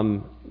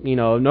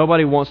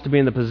 nobody wants to be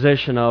in the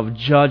position of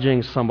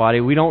judging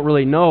somebody. We don't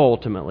really know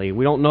ultimately.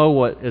 We don't know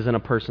what is in a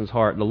person's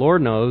heart. The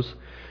Lord knows.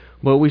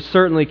 But we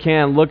certainly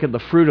can look at the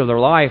fruit of their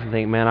life and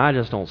think, man, I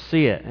just don't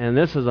see it. And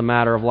this is a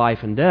matter of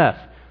life and death.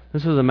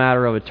 This is a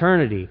matter of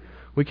eternity.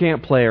 We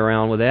can't play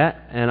around with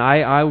that. And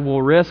I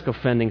will risk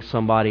offending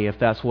somebody if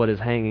that's what is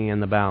hanging in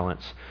the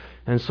balance.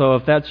 And so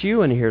if that's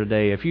you in here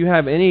today, if you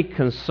have any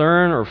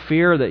concern or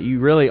fear that you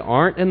really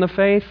aren't in the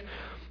faith,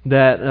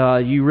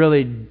 that you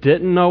really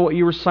didn't know what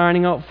you were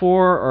signing up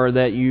for, or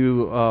that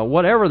you,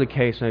 whatever the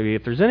case may be,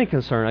 if there's any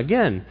concern,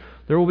 again,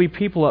 there will be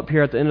people up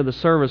here at the end of the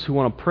service who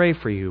want to pray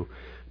for you.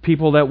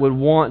 People that would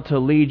want to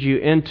lead you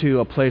into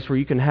a place where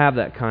you can have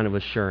that kind of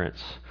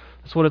assurance.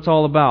 That's what it's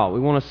all about. We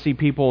want to see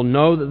people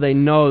know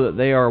that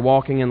they are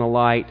walking in the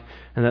light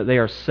and that they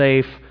are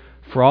safe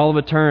for all of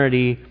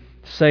eternity,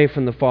 safe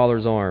in the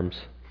Father's arms.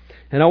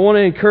 And I want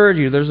to encourage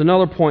you, there's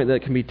another point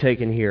that can be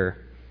taken here.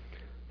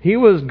 He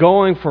was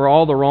going for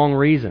all the wrong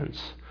reasons.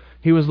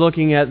 He was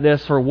looking at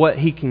this for what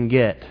he can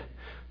get.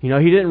 He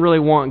didn't really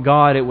want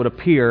God, it would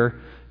appear.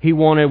 He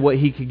wanted what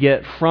he could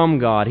get from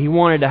God. He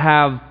wanted to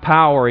have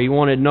power. He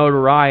wanted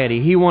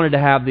notoriety. He wanted to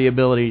have the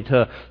ability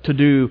to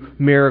do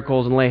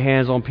miracles and lay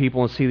hands on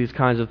people and see these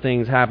kinds of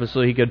things happen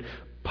so he could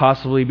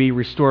possibly be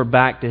restored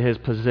back to his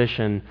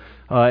position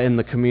in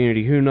the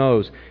community. Who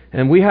knows?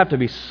 And we have to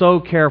be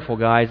so careful,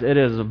 guys. It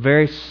is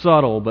very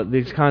subtle, but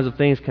these kinds of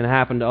things can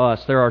happen to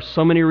us. There are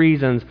so many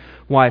reasons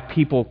why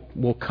people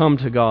will come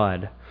to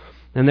God.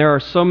 And there are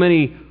so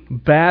many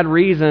bad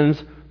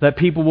reasons that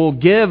people will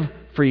give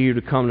for you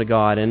to come to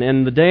God. And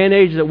in the day and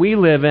age that we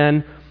live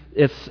in,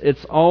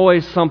 it's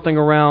always something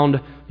around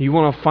you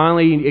want to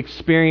finally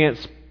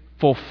experience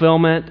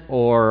fulfillment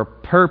or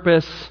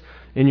purpose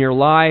in your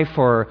life,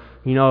 or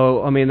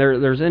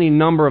there's any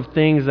number of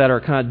things that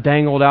are kind of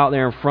dangled out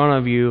there in front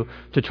of you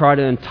to try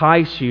to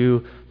entice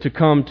you to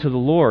come to the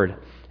Lord.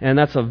 And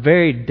that's a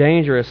very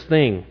dangerous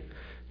thing.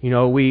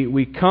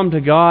 We come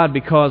to God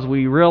because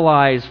we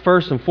realize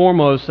first and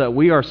foremost that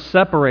we are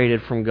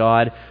separated from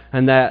God,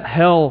 and that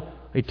hell,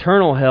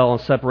 eternal hell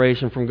and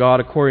separation from God,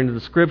 according to the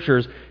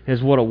Scriptures,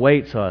 is what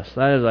awaits us.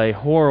 That is a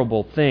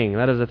horrible thing.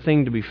 That is a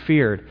thing to be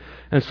feared.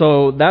 And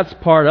so that's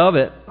part of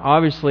it,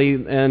 obviously,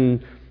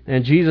 and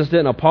Jesus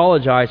didn't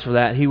apologize for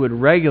that. He would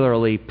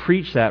regularly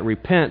preach that,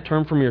 repent,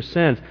 turn from your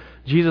sins.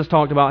 Jesus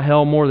talked about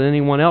hell more than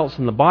anyone else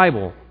in the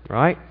Bible,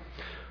 right?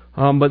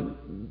 But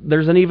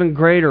there's an even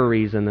greater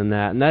reason than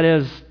that, and that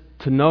is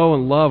to know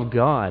and love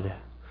God,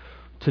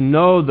 to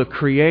know the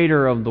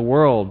Creator of the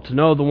world, to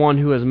know the one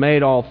who has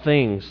made all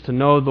things, to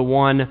know the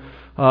one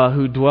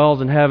who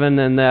dwells in heaven,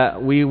 and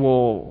that we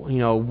will,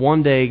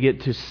 one day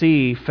get to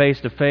see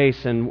face to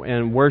face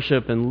and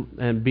worship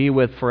and be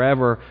with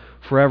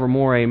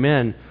forevermore.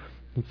 Amen.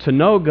 To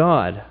know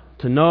God,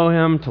 to know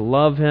Him, to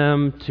love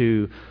Him,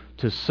 to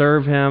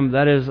serve Him,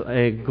 that is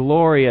a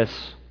glorious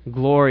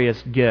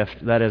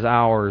gift that is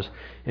ours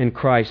in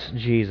Christ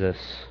Jesus.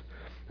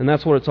 And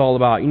that's what it's all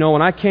about.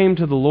 When I came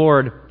to the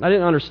Lord, I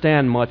didn't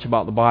understand much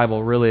about the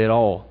Bible really at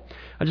all.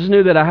 I just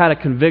knew that I had a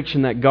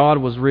conviction that God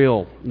was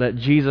real, that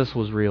Jesus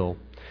was real.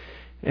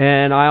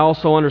 And I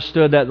also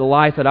understood that the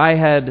life that I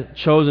had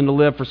chosen to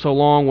live for so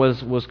long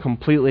was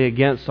completely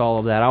against all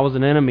of that. I was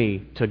an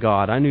enemy to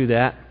God. I knew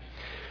that.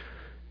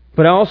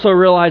 But I also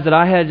realized that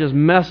I had just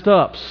messed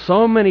up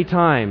so many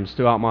times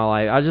throughout my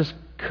life. I just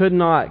could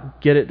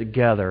not get it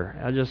together.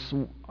 I just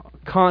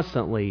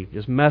constantly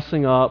just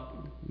messing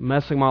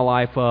my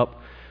life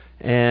up,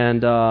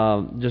 and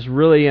just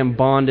really in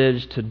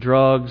bondage to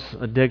drugs,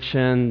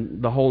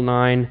 addiction, the whole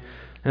nine.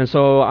 And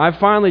so I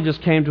finally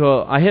just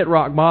I hit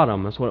rock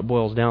bottom. That's what it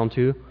boils down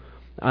to.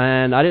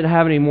 And I didn't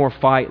have any more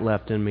fight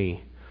left in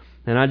me.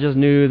 And I just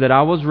knew that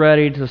I was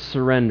ready to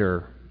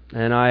surrender.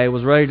 And I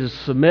was ready to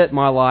submit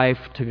my life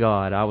to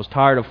God. I was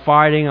tired of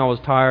fighting. I was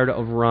tired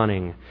of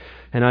running.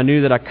 And I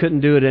knew that I couldn't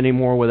do it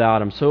anymore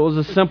without Him. So it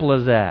was as simple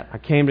as that. I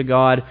came to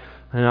God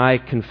and I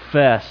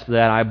confessed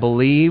that I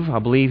believe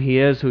He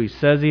is who He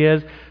says He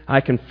is. I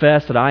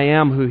confess that I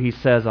am who He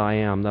says I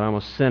am, that I'm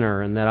a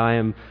sinner and that I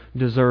am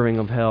deserving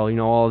of hell,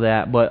 all of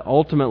that. But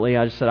ultimately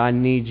I just said, I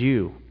need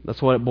You.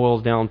 That's what it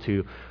boils down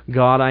to.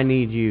 God, I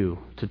need You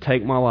to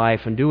take my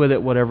life and do with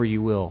it whatever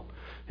You will.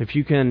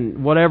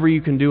 Whatever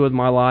You can do with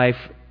my life,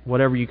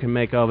 whatever You can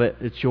make of it,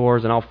 it's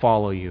Yours, and I'll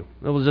follow You.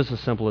 It was just as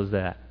simple as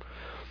that.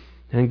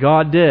 And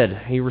God did.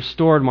 He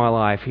restored my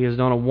life. He has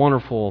done a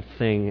wonderful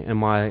thing in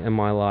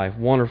my life.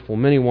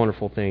 Many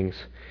wonderful things.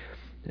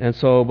 And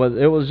so, but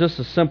it was just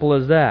as simple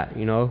as that,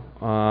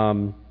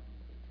 And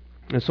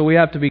so we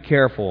have to be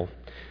careful.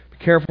 Be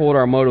careful what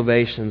our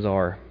motivations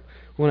are.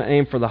 We want to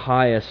aim for the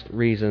highest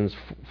reasons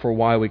for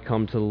why we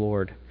come to the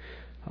Lord.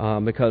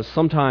 Because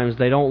sometimes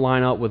they don't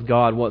line up with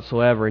God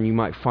whatsoever, and you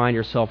might find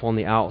yourself on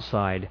the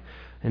outside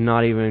and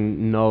not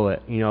even know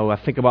it. I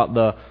think about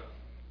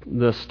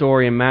the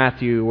story in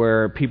Matthew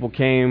where people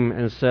came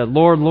and said,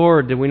 Lord,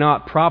 Lord, did we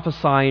not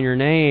prophesy in Your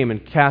name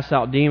and cast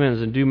out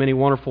demons and do many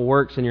wonderful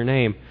works in Your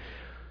name?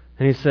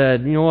 And He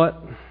said, you know what?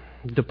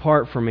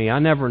 Depart from me. I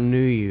never knew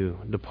you.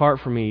 Depart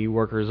from me, you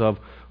workers of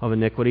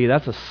iniquity.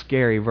 That's a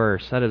scary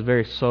verse. That is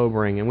very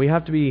sobering. And we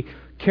have to be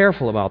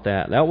careful about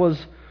that. That was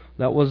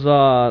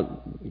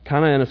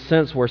kind of in a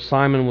sense where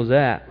Simon was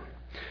at.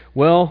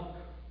 Well,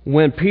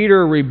 when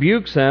Peter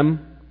rebukes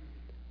him,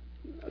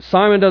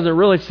 Simon doesn't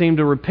really seem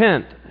to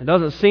repent. It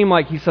doesn't seem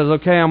like he says,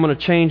 okay, I'm going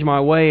to change my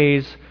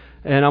ways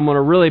and I'm going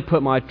to really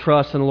put my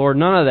trust in the Lord.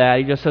 None of that.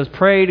 He just says,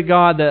 pray to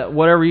God that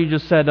whatever you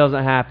just said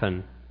doesn't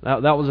happen.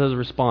 That was his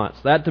response.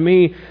 That to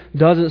me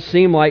doesn't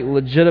seem like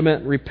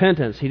legitimate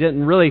repentance. He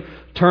didn't really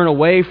turn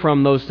away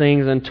from those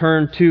things and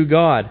turn to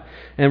God.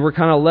 And we're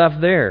kind of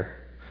left there.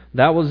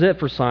 That was it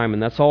for Simon.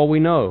 That's all we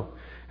know.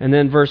 And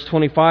then verse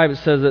 25, it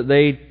says that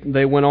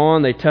they went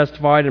on, they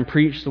testified and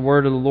preached the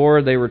word of the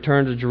Lord. They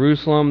returned to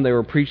Jerusalem. They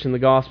were preaching the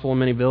gospel in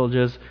many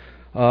villages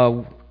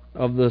of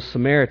the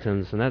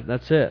Samaritans. And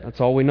that's it. That's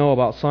all we know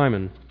about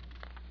Simon.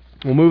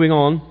 Well, moving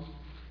on.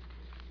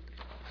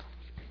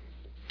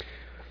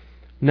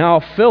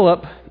 Now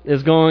Philip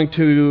is going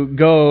to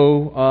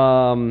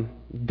go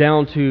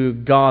down to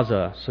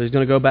Gaza. So he's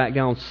going to go back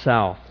down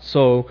south.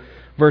 So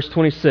verse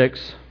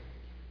 26.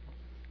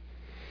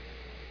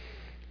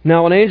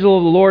 Now an angel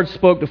of the Lord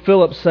spoke to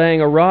Philip,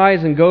 saying,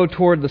 Arise and go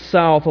toward the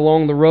south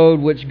along the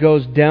road which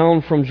goes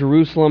down from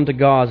Jerusalem to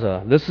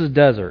Gaza. This is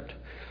desert.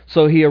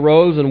 So he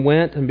arose and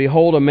went, and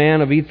behold, a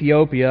man of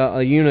Ethiopia,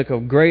 a eunuch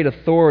of great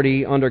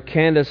authority under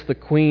Candace the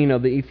queen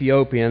of the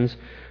Ethiopians,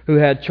 who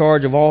had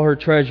charge of all her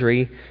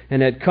treasury,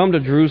 and had come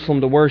to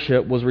Jerusalem to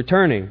worship, was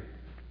returning.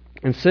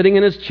 And sitting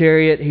in his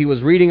chariot, he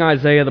was reading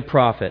Isaiah the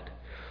prophet.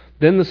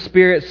 Then the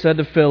Spirit said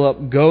to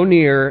Philip, Go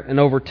near and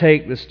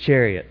overtake this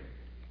chariot.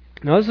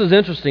 Now this is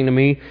interesting to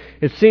me.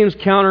 It seems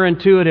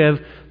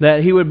counterintuitive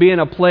that he would be in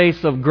a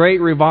place of great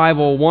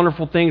revival,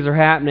 wonderful things are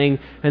happening,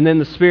 and then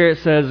the Spirit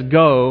says,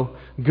 go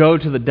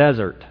to the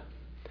desert.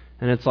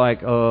 And it's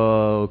like,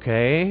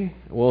 okay.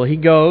 Well, he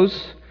goes.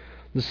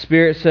 The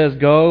Spirit says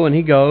go, and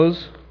he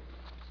goes.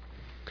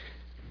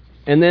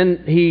 And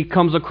then he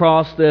comes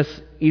across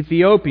this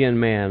Ethiopian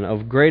man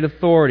of great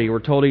authority. We're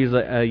told he's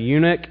a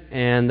eunuch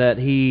and that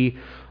he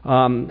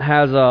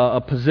has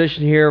a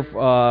position here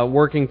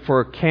working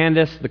for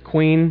Candace, the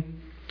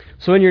queen.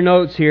 So in your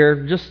notes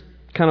here, just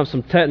kind of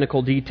some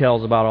technical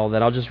details about all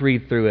that. I'll just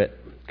read through it.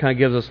 Kind of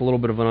gives us a little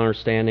bit of an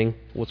understanding of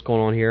what's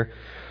going on here.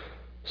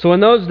 So in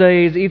those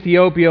days,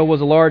 Ethiopia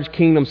was a large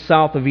kingdom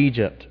south of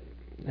Egypt.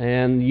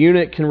 And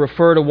eunuch can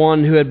refer to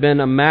one who had been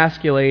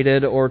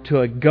emasculated or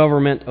to a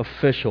government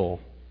official.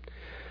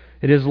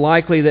 It is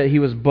likely that he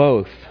was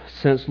both,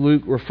 since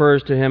Luke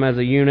refers to him as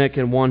a eunuch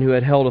and one who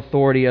had held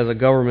authority as a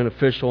government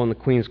official in the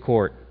queen's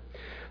court.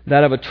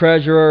 That of a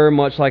treasurer,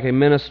 much like a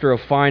minister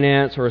of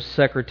finance or a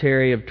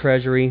secretary of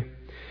treasury.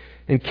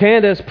 And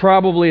Candace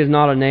probably is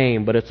not a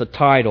name, but it's a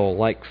title,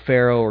 like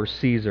Pharaoh or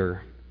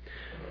Caesar.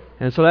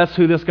 And so that's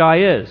who this guy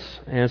is.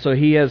 And so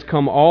he has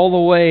come all the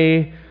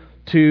way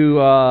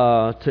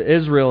to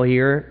Israel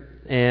here,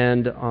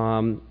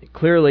 and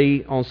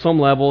clearly, on some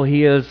level,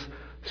 he is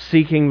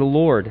seeking the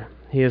Lord.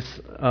 He is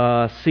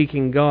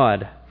seeking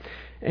God.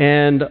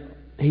 And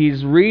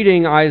he's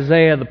reading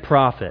Isaiah the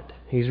prophet.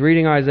 He's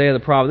reading Isaiah the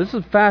prophet. This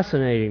is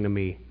fascinating to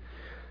me.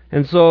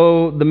 And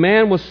so the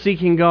man was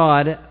seeking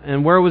God,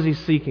 and where was he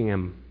seeking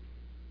Him?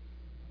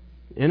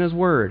 In His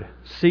Word.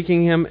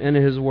 Seeking Him in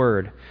His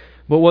Word.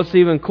 But what's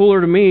even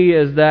cooler to me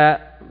is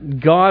that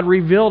God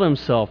revealed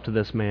Himself to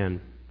this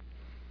man.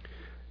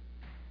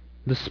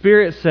 The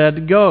Spirit said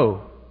to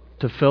go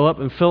to Philip,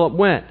 and Philip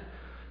went.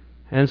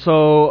 And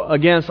so,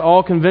 against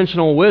all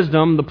conventional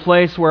wisdom, the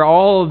place where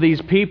all of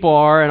these people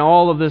are and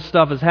all of this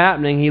stuff is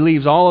happening, he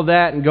leaves all of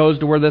that and goes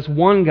to where this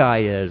one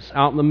guy is,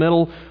 out in the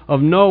middle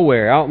of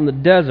nowhere, out in the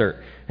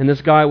desert. And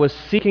this guy was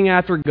seeking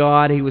after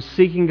God. He was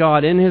seeking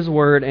God in His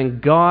Word,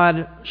 and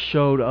God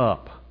showed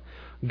up.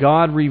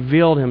 God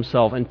revealed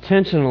Himself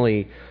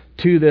intentionally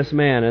to this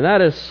man. And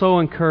that is so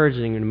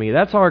encouraging to me.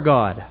 That's our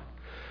God.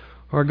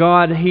 Our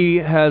God, He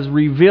has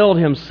revealed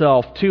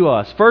Himself to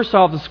us. First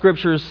off, the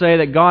Scriptures say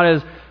that God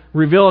has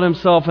revealed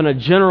Himself in a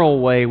general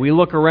way. We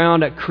look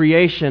around at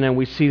creation and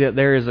we see that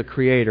there is a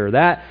Creator.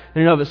 That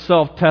in and of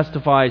itself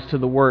testifies to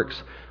the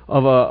works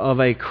of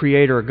a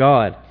Creator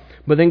God.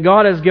 But then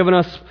God has given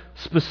us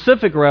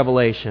specific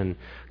revelation.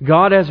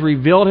 God has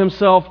revealed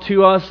Himself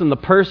to us in the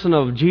person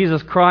of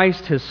Jesus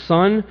Christ, His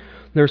Son.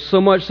 There's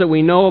so much that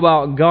we know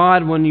about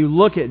God when you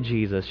look at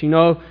Jesus. You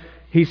know,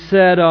 He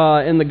said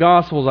in the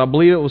Gospels, I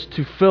believe it was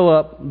to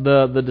Philip,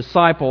 the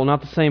disciple,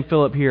 not the same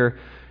Philip here,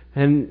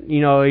 and,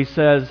 you know, He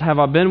says, have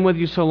I been with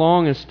you so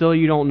long and still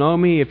you don't know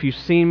me? If you've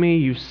seen me,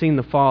 you've seen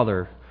the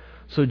Father.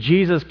 So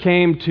Jesus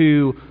came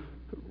to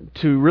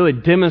really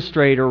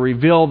demonstrate or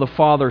reveal the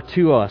Father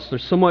to us.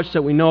 There's so much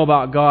that we know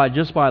about God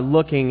just by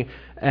looking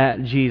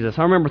at Jesus.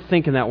 I remember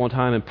thinking that one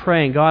time and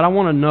praying, God, I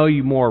want to know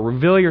You more.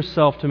 Reveal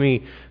Yourself to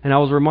me. And I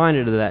was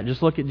reminded of that.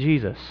 Just look at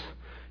Jesus.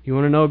 You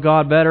want to know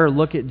God better?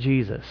 Look at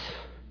Jesus.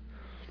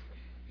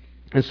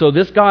 And so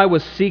this guy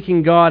was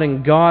seeking God,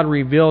 and God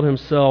revealed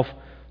Himself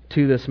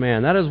to this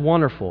man. That is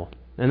wonderful.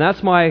 And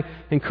that's my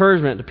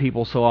encouragement to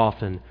people so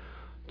often.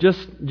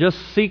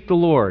 Just seek the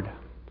Lord.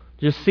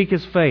 Just seek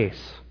His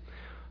face.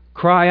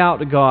 Cry out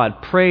to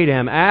God. Pray to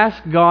Him.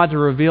 Ask God to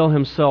reveal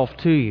Himself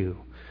to you.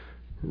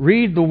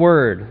 Read the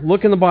Word.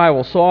 Look in the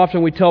Bible. So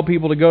often we tell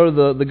people to go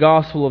to the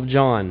Gospel of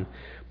John.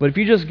 But if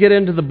you just get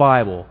into the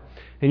Bible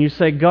and you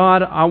say,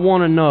 God, I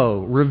want to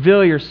know.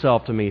 Reveal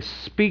Yourself to me.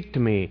 Speak to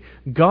me.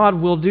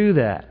 God will do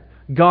that.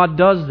 God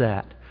does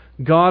that.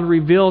 God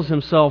reveals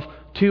Himself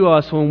to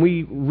us when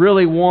we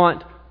really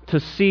want to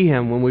see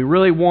Him, when we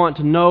really want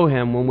to know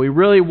Him, when we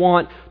really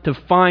want to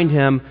find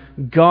Him.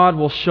 God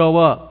will show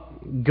up.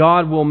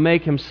 God will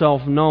make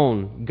Himself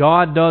known.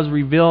 God does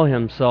reveal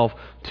Himself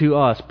to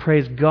us.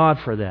 Praise God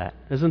for that.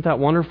 Isn't that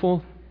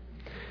wonderful?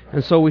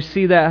 And so we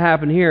see that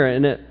happen here.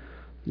 And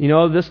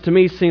this to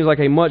me seems like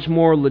a much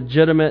more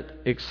legitimate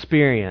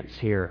experience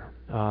here.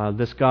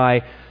 This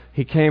guy,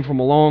 he came from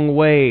a long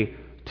way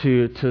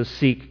to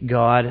seek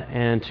God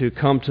and to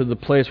come to the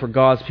place where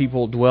God's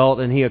people dwelt,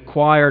 and he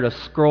acquired a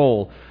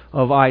scroll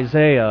of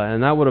Isaiah,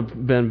 and that would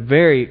have been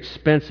very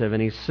expensive.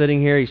 And he's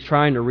sitting here, he's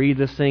trying to read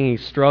this thing,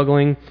 he's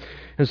struggling.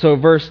 And so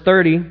verse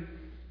 30,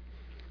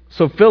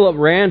 so Philip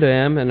ran to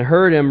him and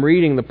heard him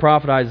reading the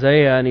prophet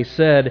Isaiah, and he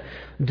said,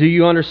 do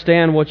you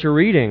understand what you're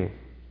reading?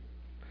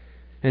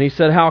 And he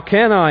said, how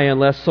can I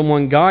unless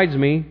someone guides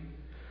me?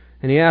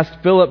 And he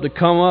asked Philip to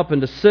come up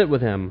and to sit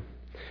with him.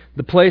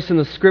 The place in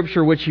the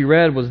Scripture which he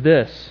read was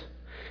this: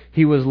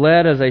 He was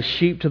led as a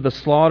sheep to the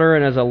slaughter,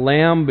 and as a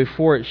lamb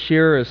before its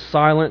shearer is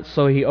silent,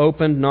 so he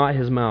opened not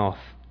his mouth.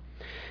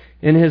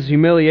 In his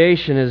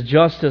humiliation his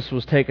justice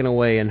was taken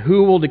away, and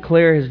who will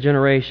declare his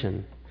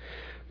generation?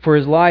 For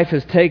his life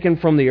is taken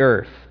from the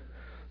earth.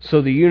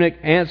 So the eunuch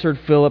answered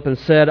Philip and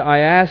said, I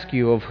ask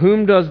you, of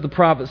whom does the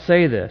prophet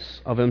say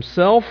this? Of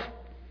himself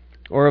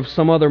or of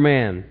some other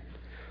man?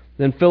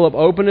 Then Philip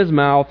opened his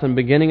mouth and,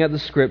 beginning at the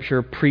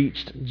Scripture,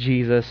 preached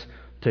Jesus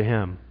to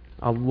him.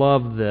 I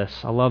love this.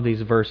 I love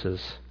these verses.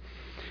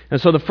 And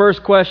so the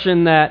first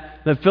question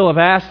that Philip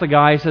asked the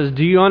guy, he says,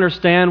 do you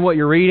understand what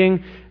you're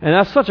reading? And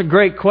that's such a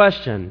great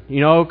question,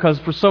 because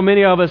for so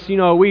many of us,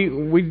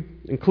 we,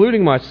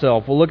 including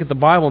myself, will look at the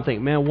Bible and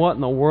think, man, what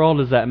in the world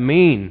does that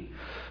mean?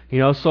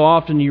 So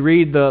often you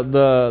read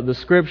the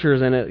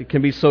Scriptures and it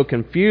can be so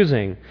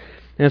confusing.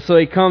 And so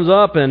he comes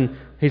up and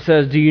he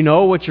says, do you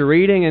know what you're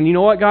reading? And you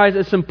know what, guys?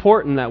 It's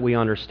important that we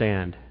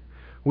understand.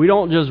 We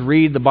don't just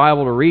read the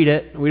Bible to read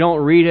it. We don't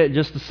read it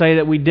just to say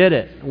that we did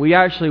it. We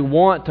actually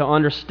want to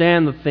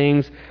understand the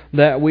things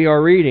that we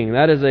are reading.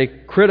 That is a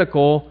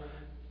critical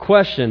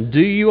question.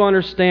 Do you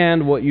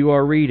understand what you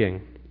are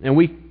reading? And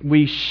we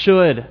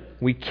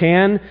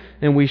can,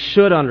 and we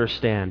should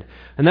understand.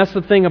 And that's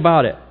the thing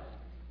about it.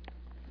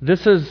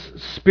 This is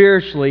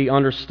spiritually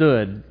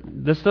understood.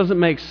 This doesn't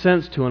make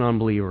sense to an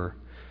unbeliever.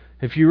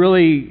 If you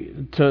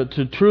really,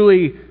 to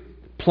truly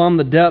plumb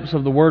the depths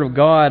of the Word of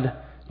God,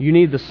 you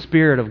need the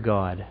Spirit of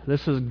God.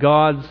 This is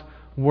God's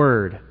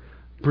Word,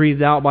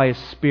 breathed out by His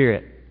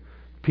Spirit.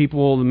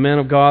 People, the men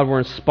of God, were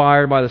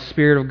inspired by the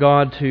Spirit of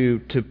God to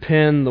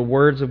pen the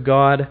words of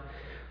God.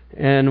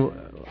 And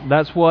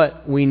that's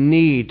what we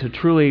need to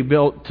truly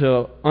build,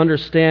 to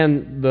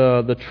understand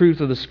the truth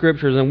of the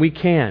Scriptures. And we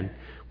can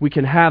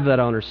have that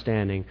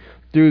understanding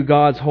through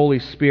God's Holy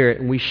Spirit,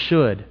 and we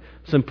should.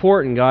 It's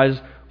important, guys.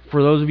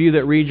 For those of you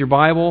that read your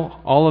Bible,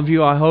 all of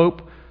you, I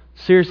hope,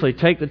 seriously,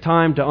 take the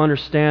time to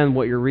understand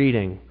what you're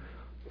reading.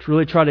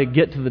 Truly try to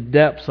get to the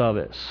depths of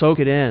it. Soak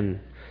it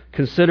in.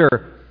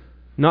 Consider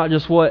not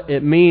just what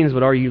it means,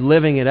 but are you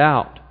living it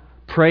out?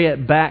 Pray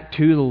it back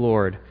to the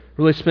Lord.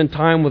 Really spend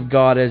time with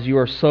God as you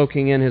are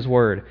soaking in His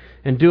Word.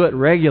 And do it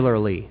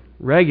regularly,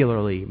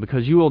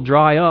 because you will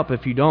dry up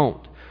if you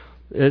don't.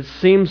 It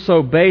seems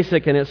so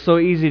basic and it's so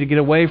easy to get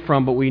away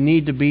from, but we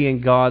need to be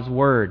in God's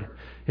Word.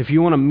 If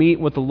you want to meet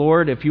with the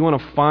Lord, if you want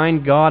to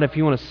find God, if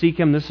you want to seek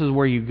Him, this is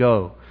where you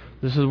go.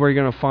 This is where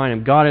you're going to find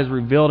Him. God has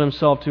revealed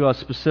Himself to us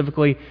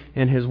specifically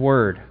in His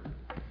Word,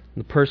 in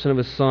the person of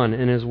His Son,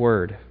 in His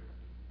Word.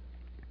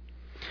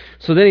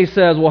 So then he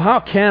says, well,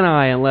 how can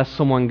I unless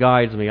someone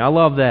guides me? I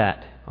love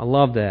that.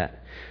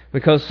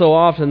 Because so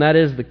often that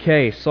is the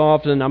case. So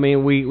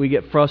often, we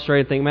get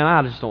frustrated and think, man,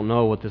 I just don't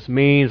know what this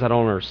means. I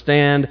don't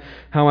understand.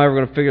 How am I ever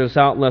going to figure this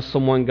out unless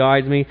someone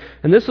guides me?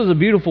 And this is a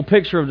beautiful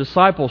picture of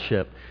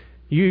discipleship.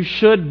 You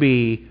should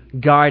be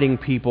guiding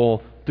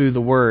people through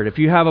the Word. If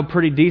you have a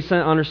pretty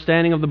decent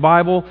understanding of the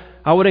Bible,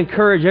 I would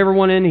encourage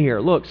everyone in here.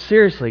 Look,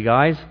 seriously,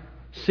 guys.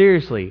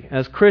 Seriously,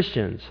 as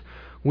Christians,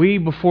 we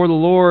before the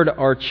Lord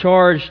are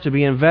charged to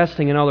be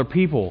investing in other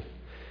people.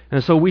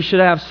 And so we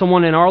should have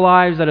someone in our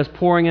lives that is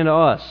pouring into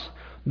us.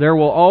 There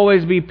will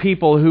always be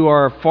people who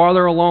are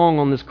farther along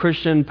on this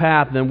Christian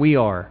path than we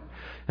are.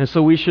 And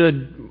so we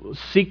should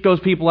seek those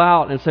people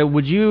out and say,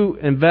 would you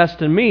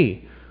invest in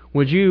me?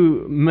 Would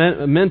you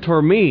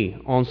mentor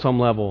me on some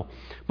level?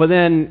 But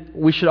then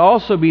we should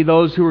also be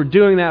those who are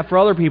doing that for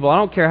other people. I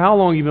don't care how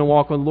long you've been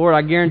walking with the Lord.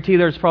 I guarantee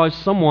there's probably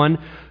someone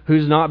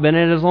who's not been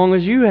in it as long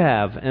as you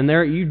have. And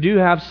there you do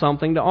have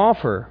something to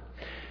offer.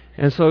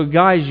 And so,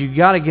 guys, you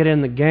got to get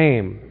in the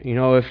game.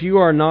 If you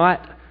are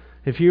not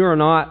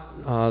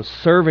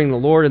serving the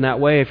Lord in that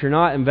way, if you're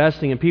not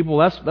investing in people,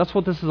 that's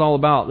what this is all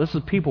about. This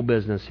is people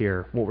business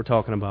here, what we're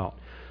talking about.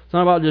 It's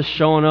not about just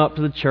showing up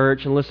to the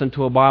church and listening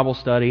to a Bible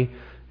study.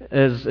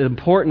 As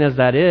important as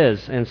that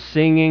is, and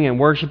singing and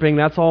worshiping,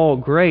 that's all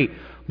great.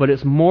 But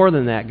it's more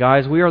than that,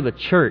 guys. We are the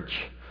church.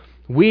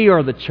 We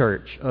are the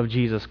church of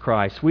Jesus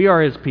Christ. We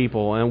are His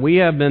people, and we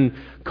have been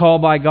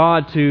called by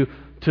God to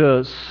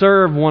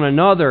serve one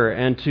another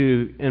and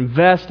to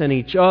invest in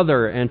each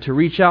other and to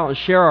reach out and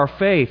share our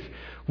faith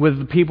with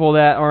the people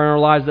that are in our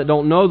lives that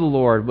don't know the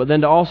Lord, but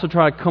then to also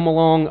try to come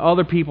along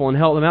other people and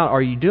help them out.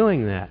 Are you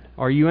doing that?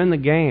 Are you in the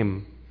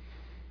game?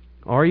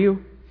 Are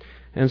you?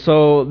 And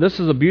so this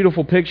is a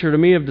beautiful picture to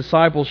me of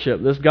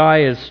discipleship. This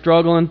guy is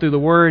struggling through the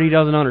Word. He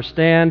doesn't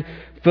understand.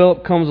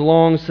 Philip comes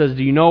along and says,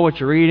 do you know what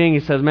you're reading? He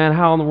says, man,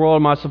 how in the world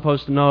am I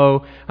supposed to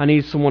know? I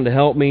need someone to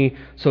help me.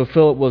 So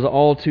Philip was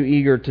all too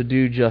eager to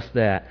do just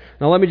that.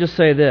 Now let me just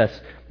say this.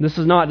 This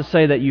is not to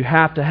say that you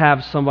have to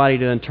have somebody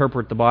to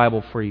interpret the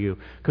Bible for you.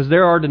 Because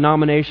there are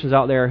denominations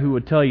out there who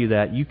would tell you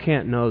that. You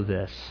can't know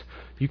this.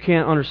 You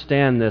can't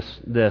understand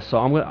this.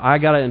 So I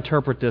got to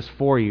interpret this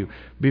for you.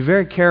 Be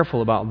very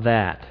careful about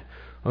that.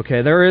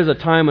 Okay, there is a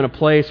time and a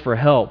place for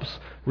helps.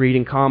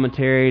 Reading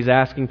commentaries,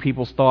 asking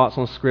people's thoughts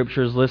on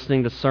Scriptures,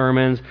 listening to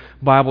sermons,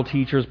 Bible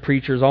teachers,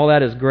 preachers, all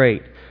that is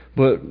great.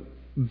 But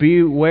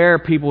beware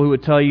people who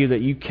would tell you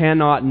that you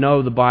cannot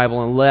know the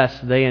Bible unless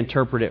they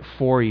interpret it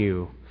for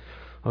you.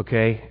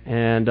 Okay?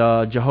 And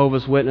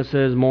Jehovah's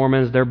Witnesses,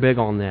 Mormons, they're big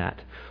on that.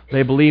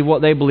 They believe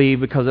what they believe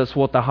because that's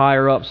what the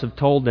higher-ups have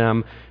told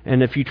them.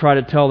 And if you try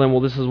to tell them,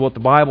 well, this is what the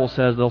Bible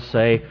says, they'll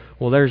say,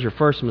 well, there's your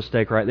first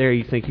mistake right there.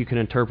 You think you can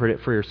interpret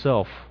it for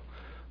yourself.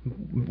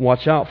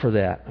 Watch out for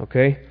that,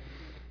 okay?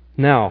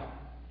 Now,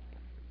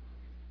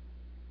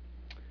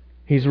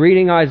 he's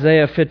reading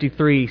Isaiah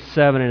 53,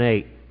 7 and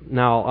 8.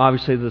 Now,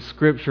 obviously the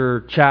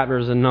Scripture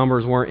chapters and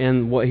numbers weren't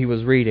in what he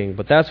was reading,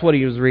 but that's what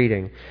he was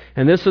reading.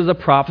 And this is a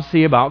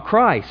prophecy about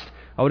Christ.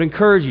 I would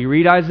encourage you,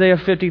 read Isaiah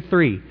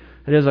 53.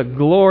 It is a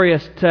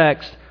glorious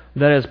text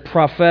that is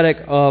prophetic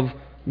of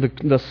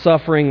the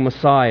suffering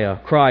Messiah,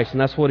 Christ,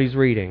 and that's what he's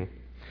reading.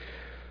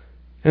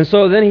 And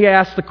so then he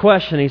asks the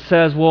question. He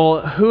says,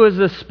 well, who is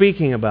this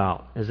speaking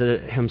about? Is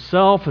it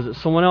himself? Is it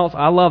someone else?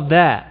 I love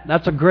that.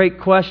 That's a great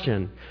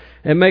question.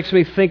 It makes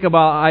me think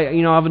about, I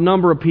have a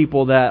number of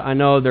people that I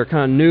know they're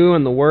kind of new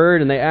in the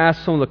Word, and they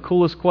ask some of the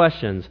coolest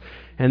questions.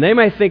 And they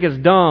may think it's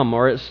dumb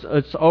or it's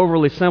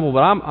overly simple, but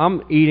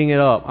I'm eating it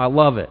up. I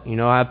love it.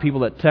 I have people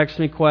that text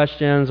me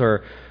questions,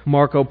 or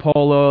Marco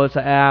Polo, it's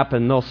an app,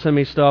 and they'll send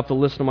me stuff to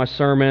listen to my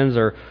sermons,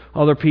 or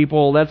other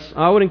people.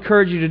 I would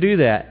encourage you to do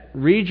that.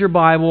 Read your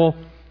Bible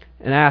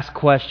and ask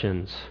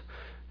questions.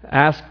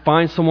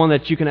 Find someone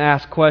that you can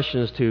ask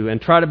questions to, and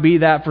try to be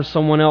that for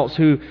someone else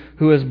who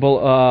is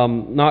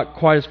not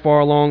quite as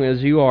far along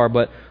as you are.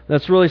 But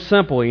that's really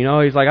simple. He's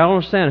like, I don't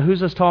understand. Who's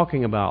this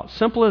talking about?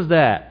 Simple as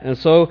that. And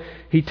so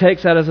he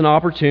takes that as an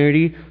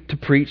opportunity to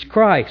preach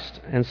Christ.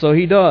 And so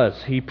he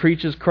does. He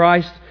preaches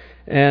Christ.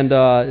 And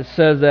it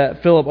says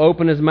that Philip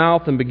opened his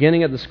mouth and,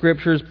 beginning at the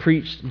Scriptures,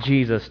 preached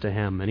Jesus to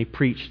him. And he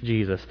preached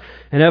Jesus.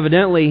 And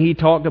evidently he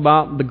talked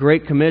about the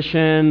Great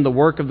Commission, the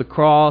work of the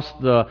cross,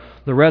 the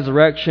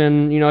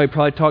resurrection. He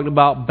probably talked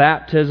about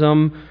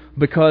baptism,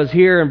 because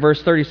here in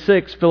verse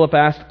 36, Philip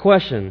asked the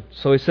question.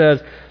 So he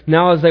says,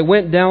 now as they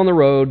went down the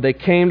road, they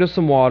came to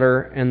some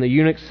water, and the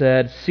eunuch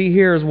said, see,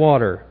 here is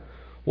water.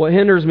 What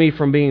hinders me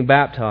from being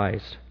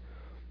baptized?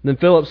 Then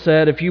Philip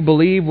said, if you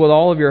believe with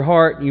all of your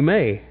heart, you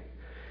may.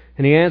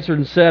 And he answered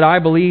and said, I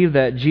believe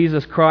that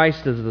Jesus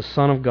Christ is the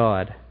Son of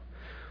God.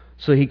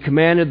 So he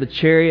commanded the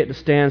chariot to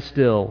stand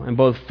still, and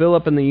both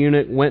Philip and the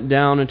eunuch went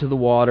down into the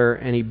water,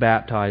 and he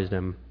baptized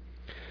him.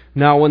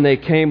 Now when they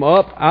came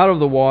up out of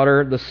the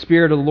water, the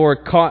Spirit of the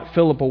Lord caught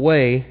Philip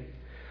away,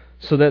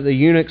 so that the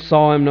eunuch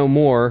saw him no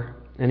more,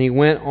 and he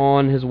went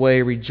on his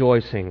way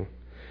rejoicing.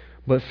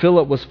 But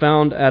Philip was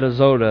found at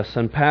Azotus,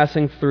 and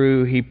passing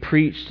through, he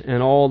preached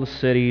in all the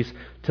cities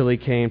till he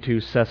came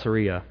to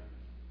Caesarea.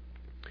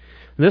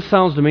 This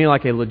sounds to me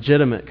like a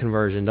legitimate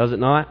conversion, does it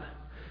not?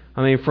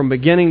 From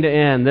beginning to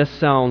end, this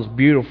sounds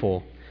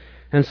beautiful.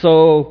 And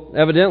so,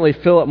 evidently,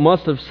 Philip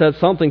must have said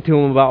something to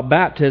him about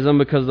baptism,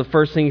 because the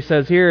first thing he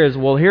says here is,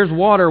 well, here's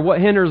water.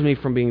 What hinders me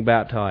from being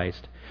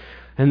baptized?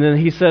 And then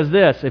he says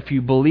this, if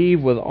you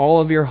believe with all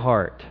of your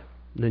heart,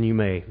 then you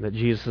may, that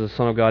Jesus is the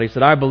Son of God. He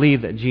said, I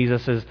believe that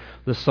Jesus is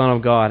the Son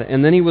of God.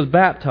 And then he was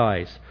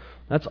baptized.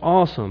 That's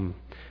awesome.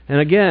 And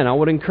again, I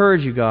would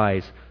encourage you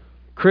guys,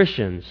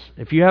 Christians,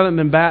 if you haven't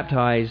been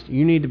baptized,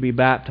 you need to be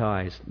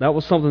baptized. That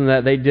was something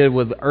that they did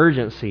with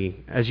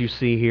urgency, as you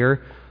see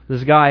here.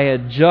 This guy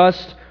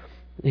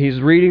he's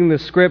reading the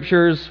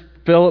Scriptures.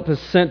 Philip is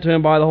sent to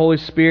him by the Holy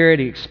Spirit.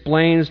 He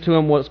explains to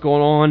him what's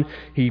going on.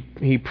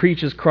 He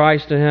preaches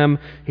Christ to him.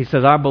 He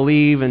says, I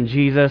believe in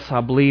Jesus.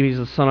 I believe He's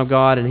the Son of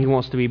God, and he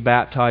wants to be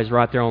baptized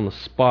right there on the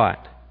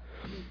spot.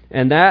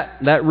 And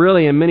that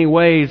really, in many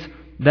ways,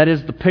 that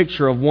is the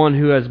picture of one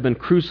who has been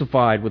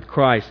crucified with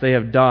Christ. They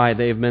have died.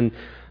 They have been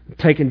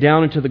taken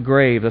down into the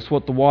grave. That's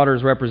what the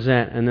waters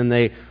represent. And then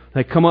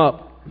they come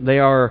up. They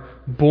are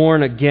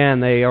born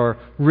again. They are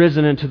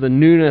risen into the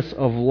newness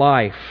of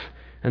life.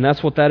 And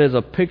that's what that is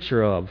a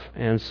picture of.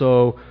 And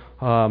so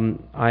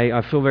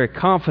I feel very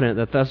confident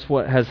that that's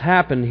what has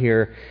happened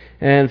here.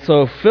 And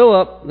so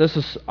Philip, this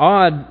is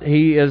odd,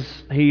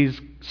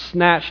 he's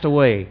snatched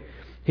away.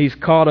 He's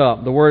caught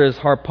up. The word is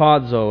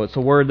harpazo. It's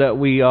a word that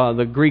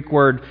the Greek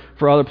word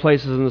for other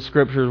places in the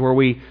Scriptures where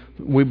we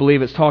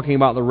believe it's talking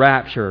about the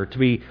rapture, to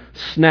be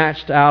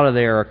snatched out of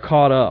there or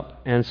caught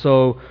up. And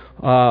so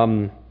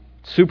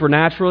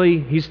supernaturally,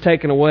 he's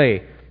taken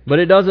away. But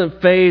it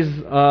doesn't faze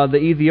the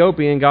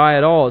Ethiopian guy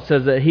at all. It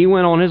says that he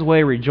went on his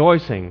way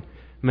rejoicing.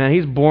 Man,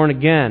 he's born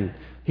again.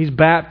 He's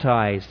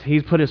baptized.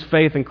 He's put his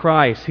faith in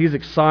Christ. He's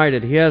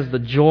excited. He has the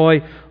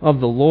joy of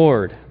the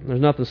Lord. There's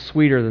nothing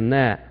sweeter than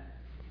that.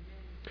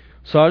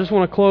 So I just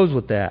want to close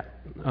with that.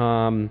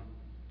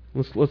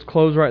 Let's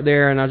close right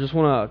there, and I just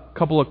want a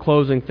couple of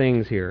closing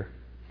things here.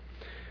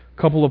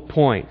 A couple of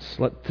points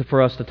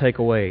for us to take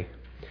away.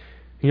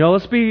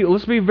 Let's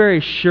be very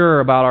sure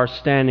about our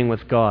standing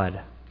with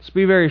God. Let's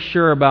be very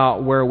sure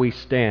about where we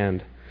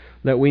stand,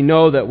 that we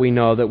know, that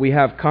we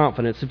have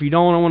confidence. If you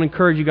don't, I want to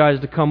encourage you guys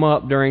to come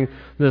up during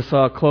this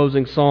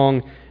closing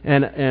song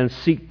and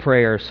seek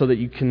prayer so that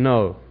you can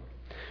know.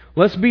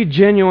 Let's be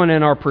genuine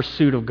in our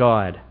pursuit of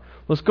God.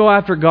 Let's go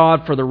after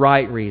God for the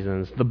right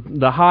reasons.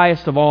 The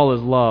highest of all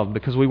is love,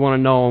 because we want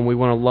to know Him, we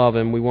want to love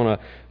Him, we want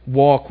to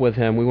walk with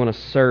Him, we want to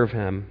serve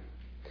Him.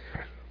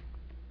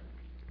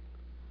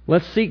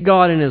 Let's seek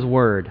God in His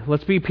Word.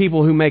 Let's be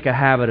people who make a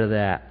habit of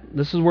that.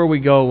 This is where we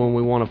go when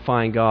we want to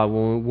find God,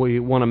 when we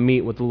want to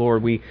meet with the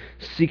Lord. We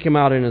seek Him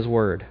out in His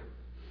Word.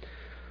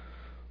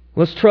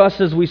 Let's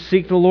trust as we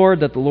seek the Lord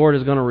that the Lord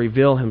is going to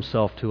reveal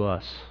Himself to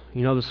us.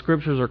 The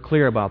Scriptures are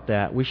clear about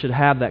that. We should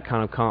have that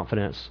kind of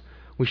confidence.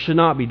 We should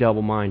not be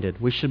double-minded.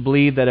 We should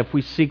believe that if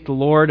we seek the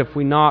Lord, if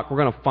we knock, we're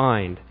going to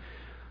find.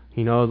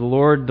 The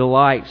Lord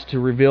delights to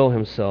reveal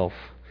Himself.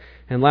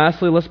 And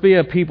lastly, let's be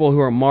a people who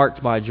are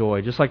marked by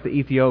joy, just like the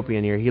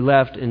Ethiopian here. He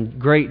left in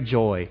great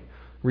joy,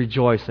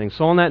 rejoicing.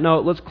 So on that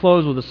note, let's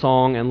close with a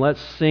song and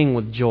let's sing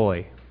with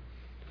joy.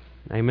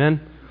 Amen?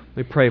 Let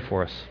me pray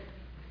for us.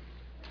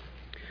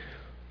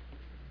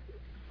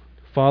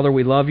 Father,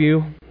 we love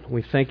you.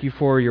 We thank you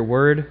for your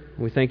word.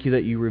 We thank you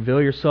that you reveal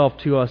yourself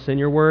to us in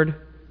your word.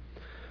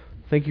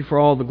 Thank you for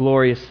all the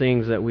glorious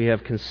things that we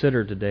have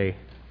considered today.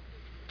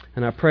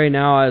 And I pray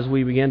now as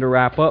we begin to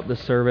wrap up the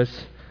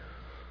service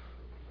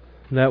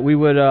that we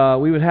would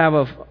have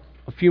a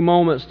few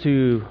moments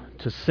to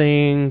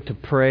sing, to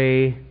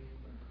pray,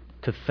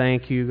 to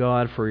thank you,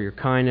 God, for your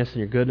kindness and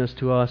your goodness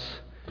to us.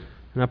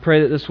 And I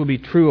pray that this will be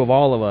true of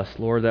all of us,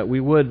 Lord, that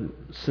we would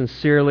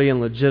sincerely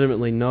and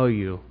legitimately know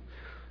you,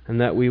 and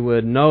that we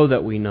would know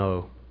that we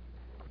know,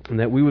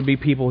 and that we would be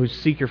people who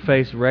seek your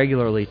face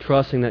regularly,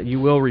 trusting that you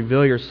will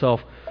reveal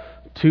yourself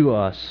to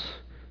us.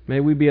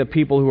 May we be a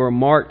people who are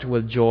marked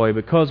with joy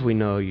because we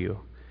know you,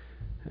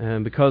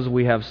 and because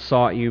we have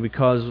sought you,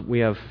 because we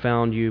have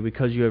found you,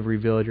 because you have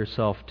revealed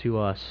yourself to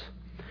us.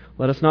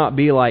 Let us not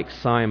be like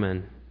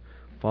Simon.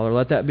 Father,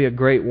 let that be a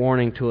great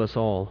warning to us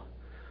all.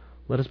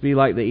 Let us be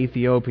like the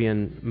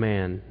Ethiopian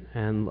man,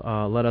 and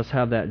let us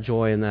have that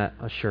joy and that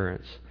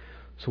assurance.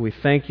 So we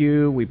thank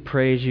you, we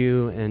praise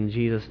you, in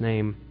Jesus'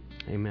 name,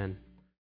 amen.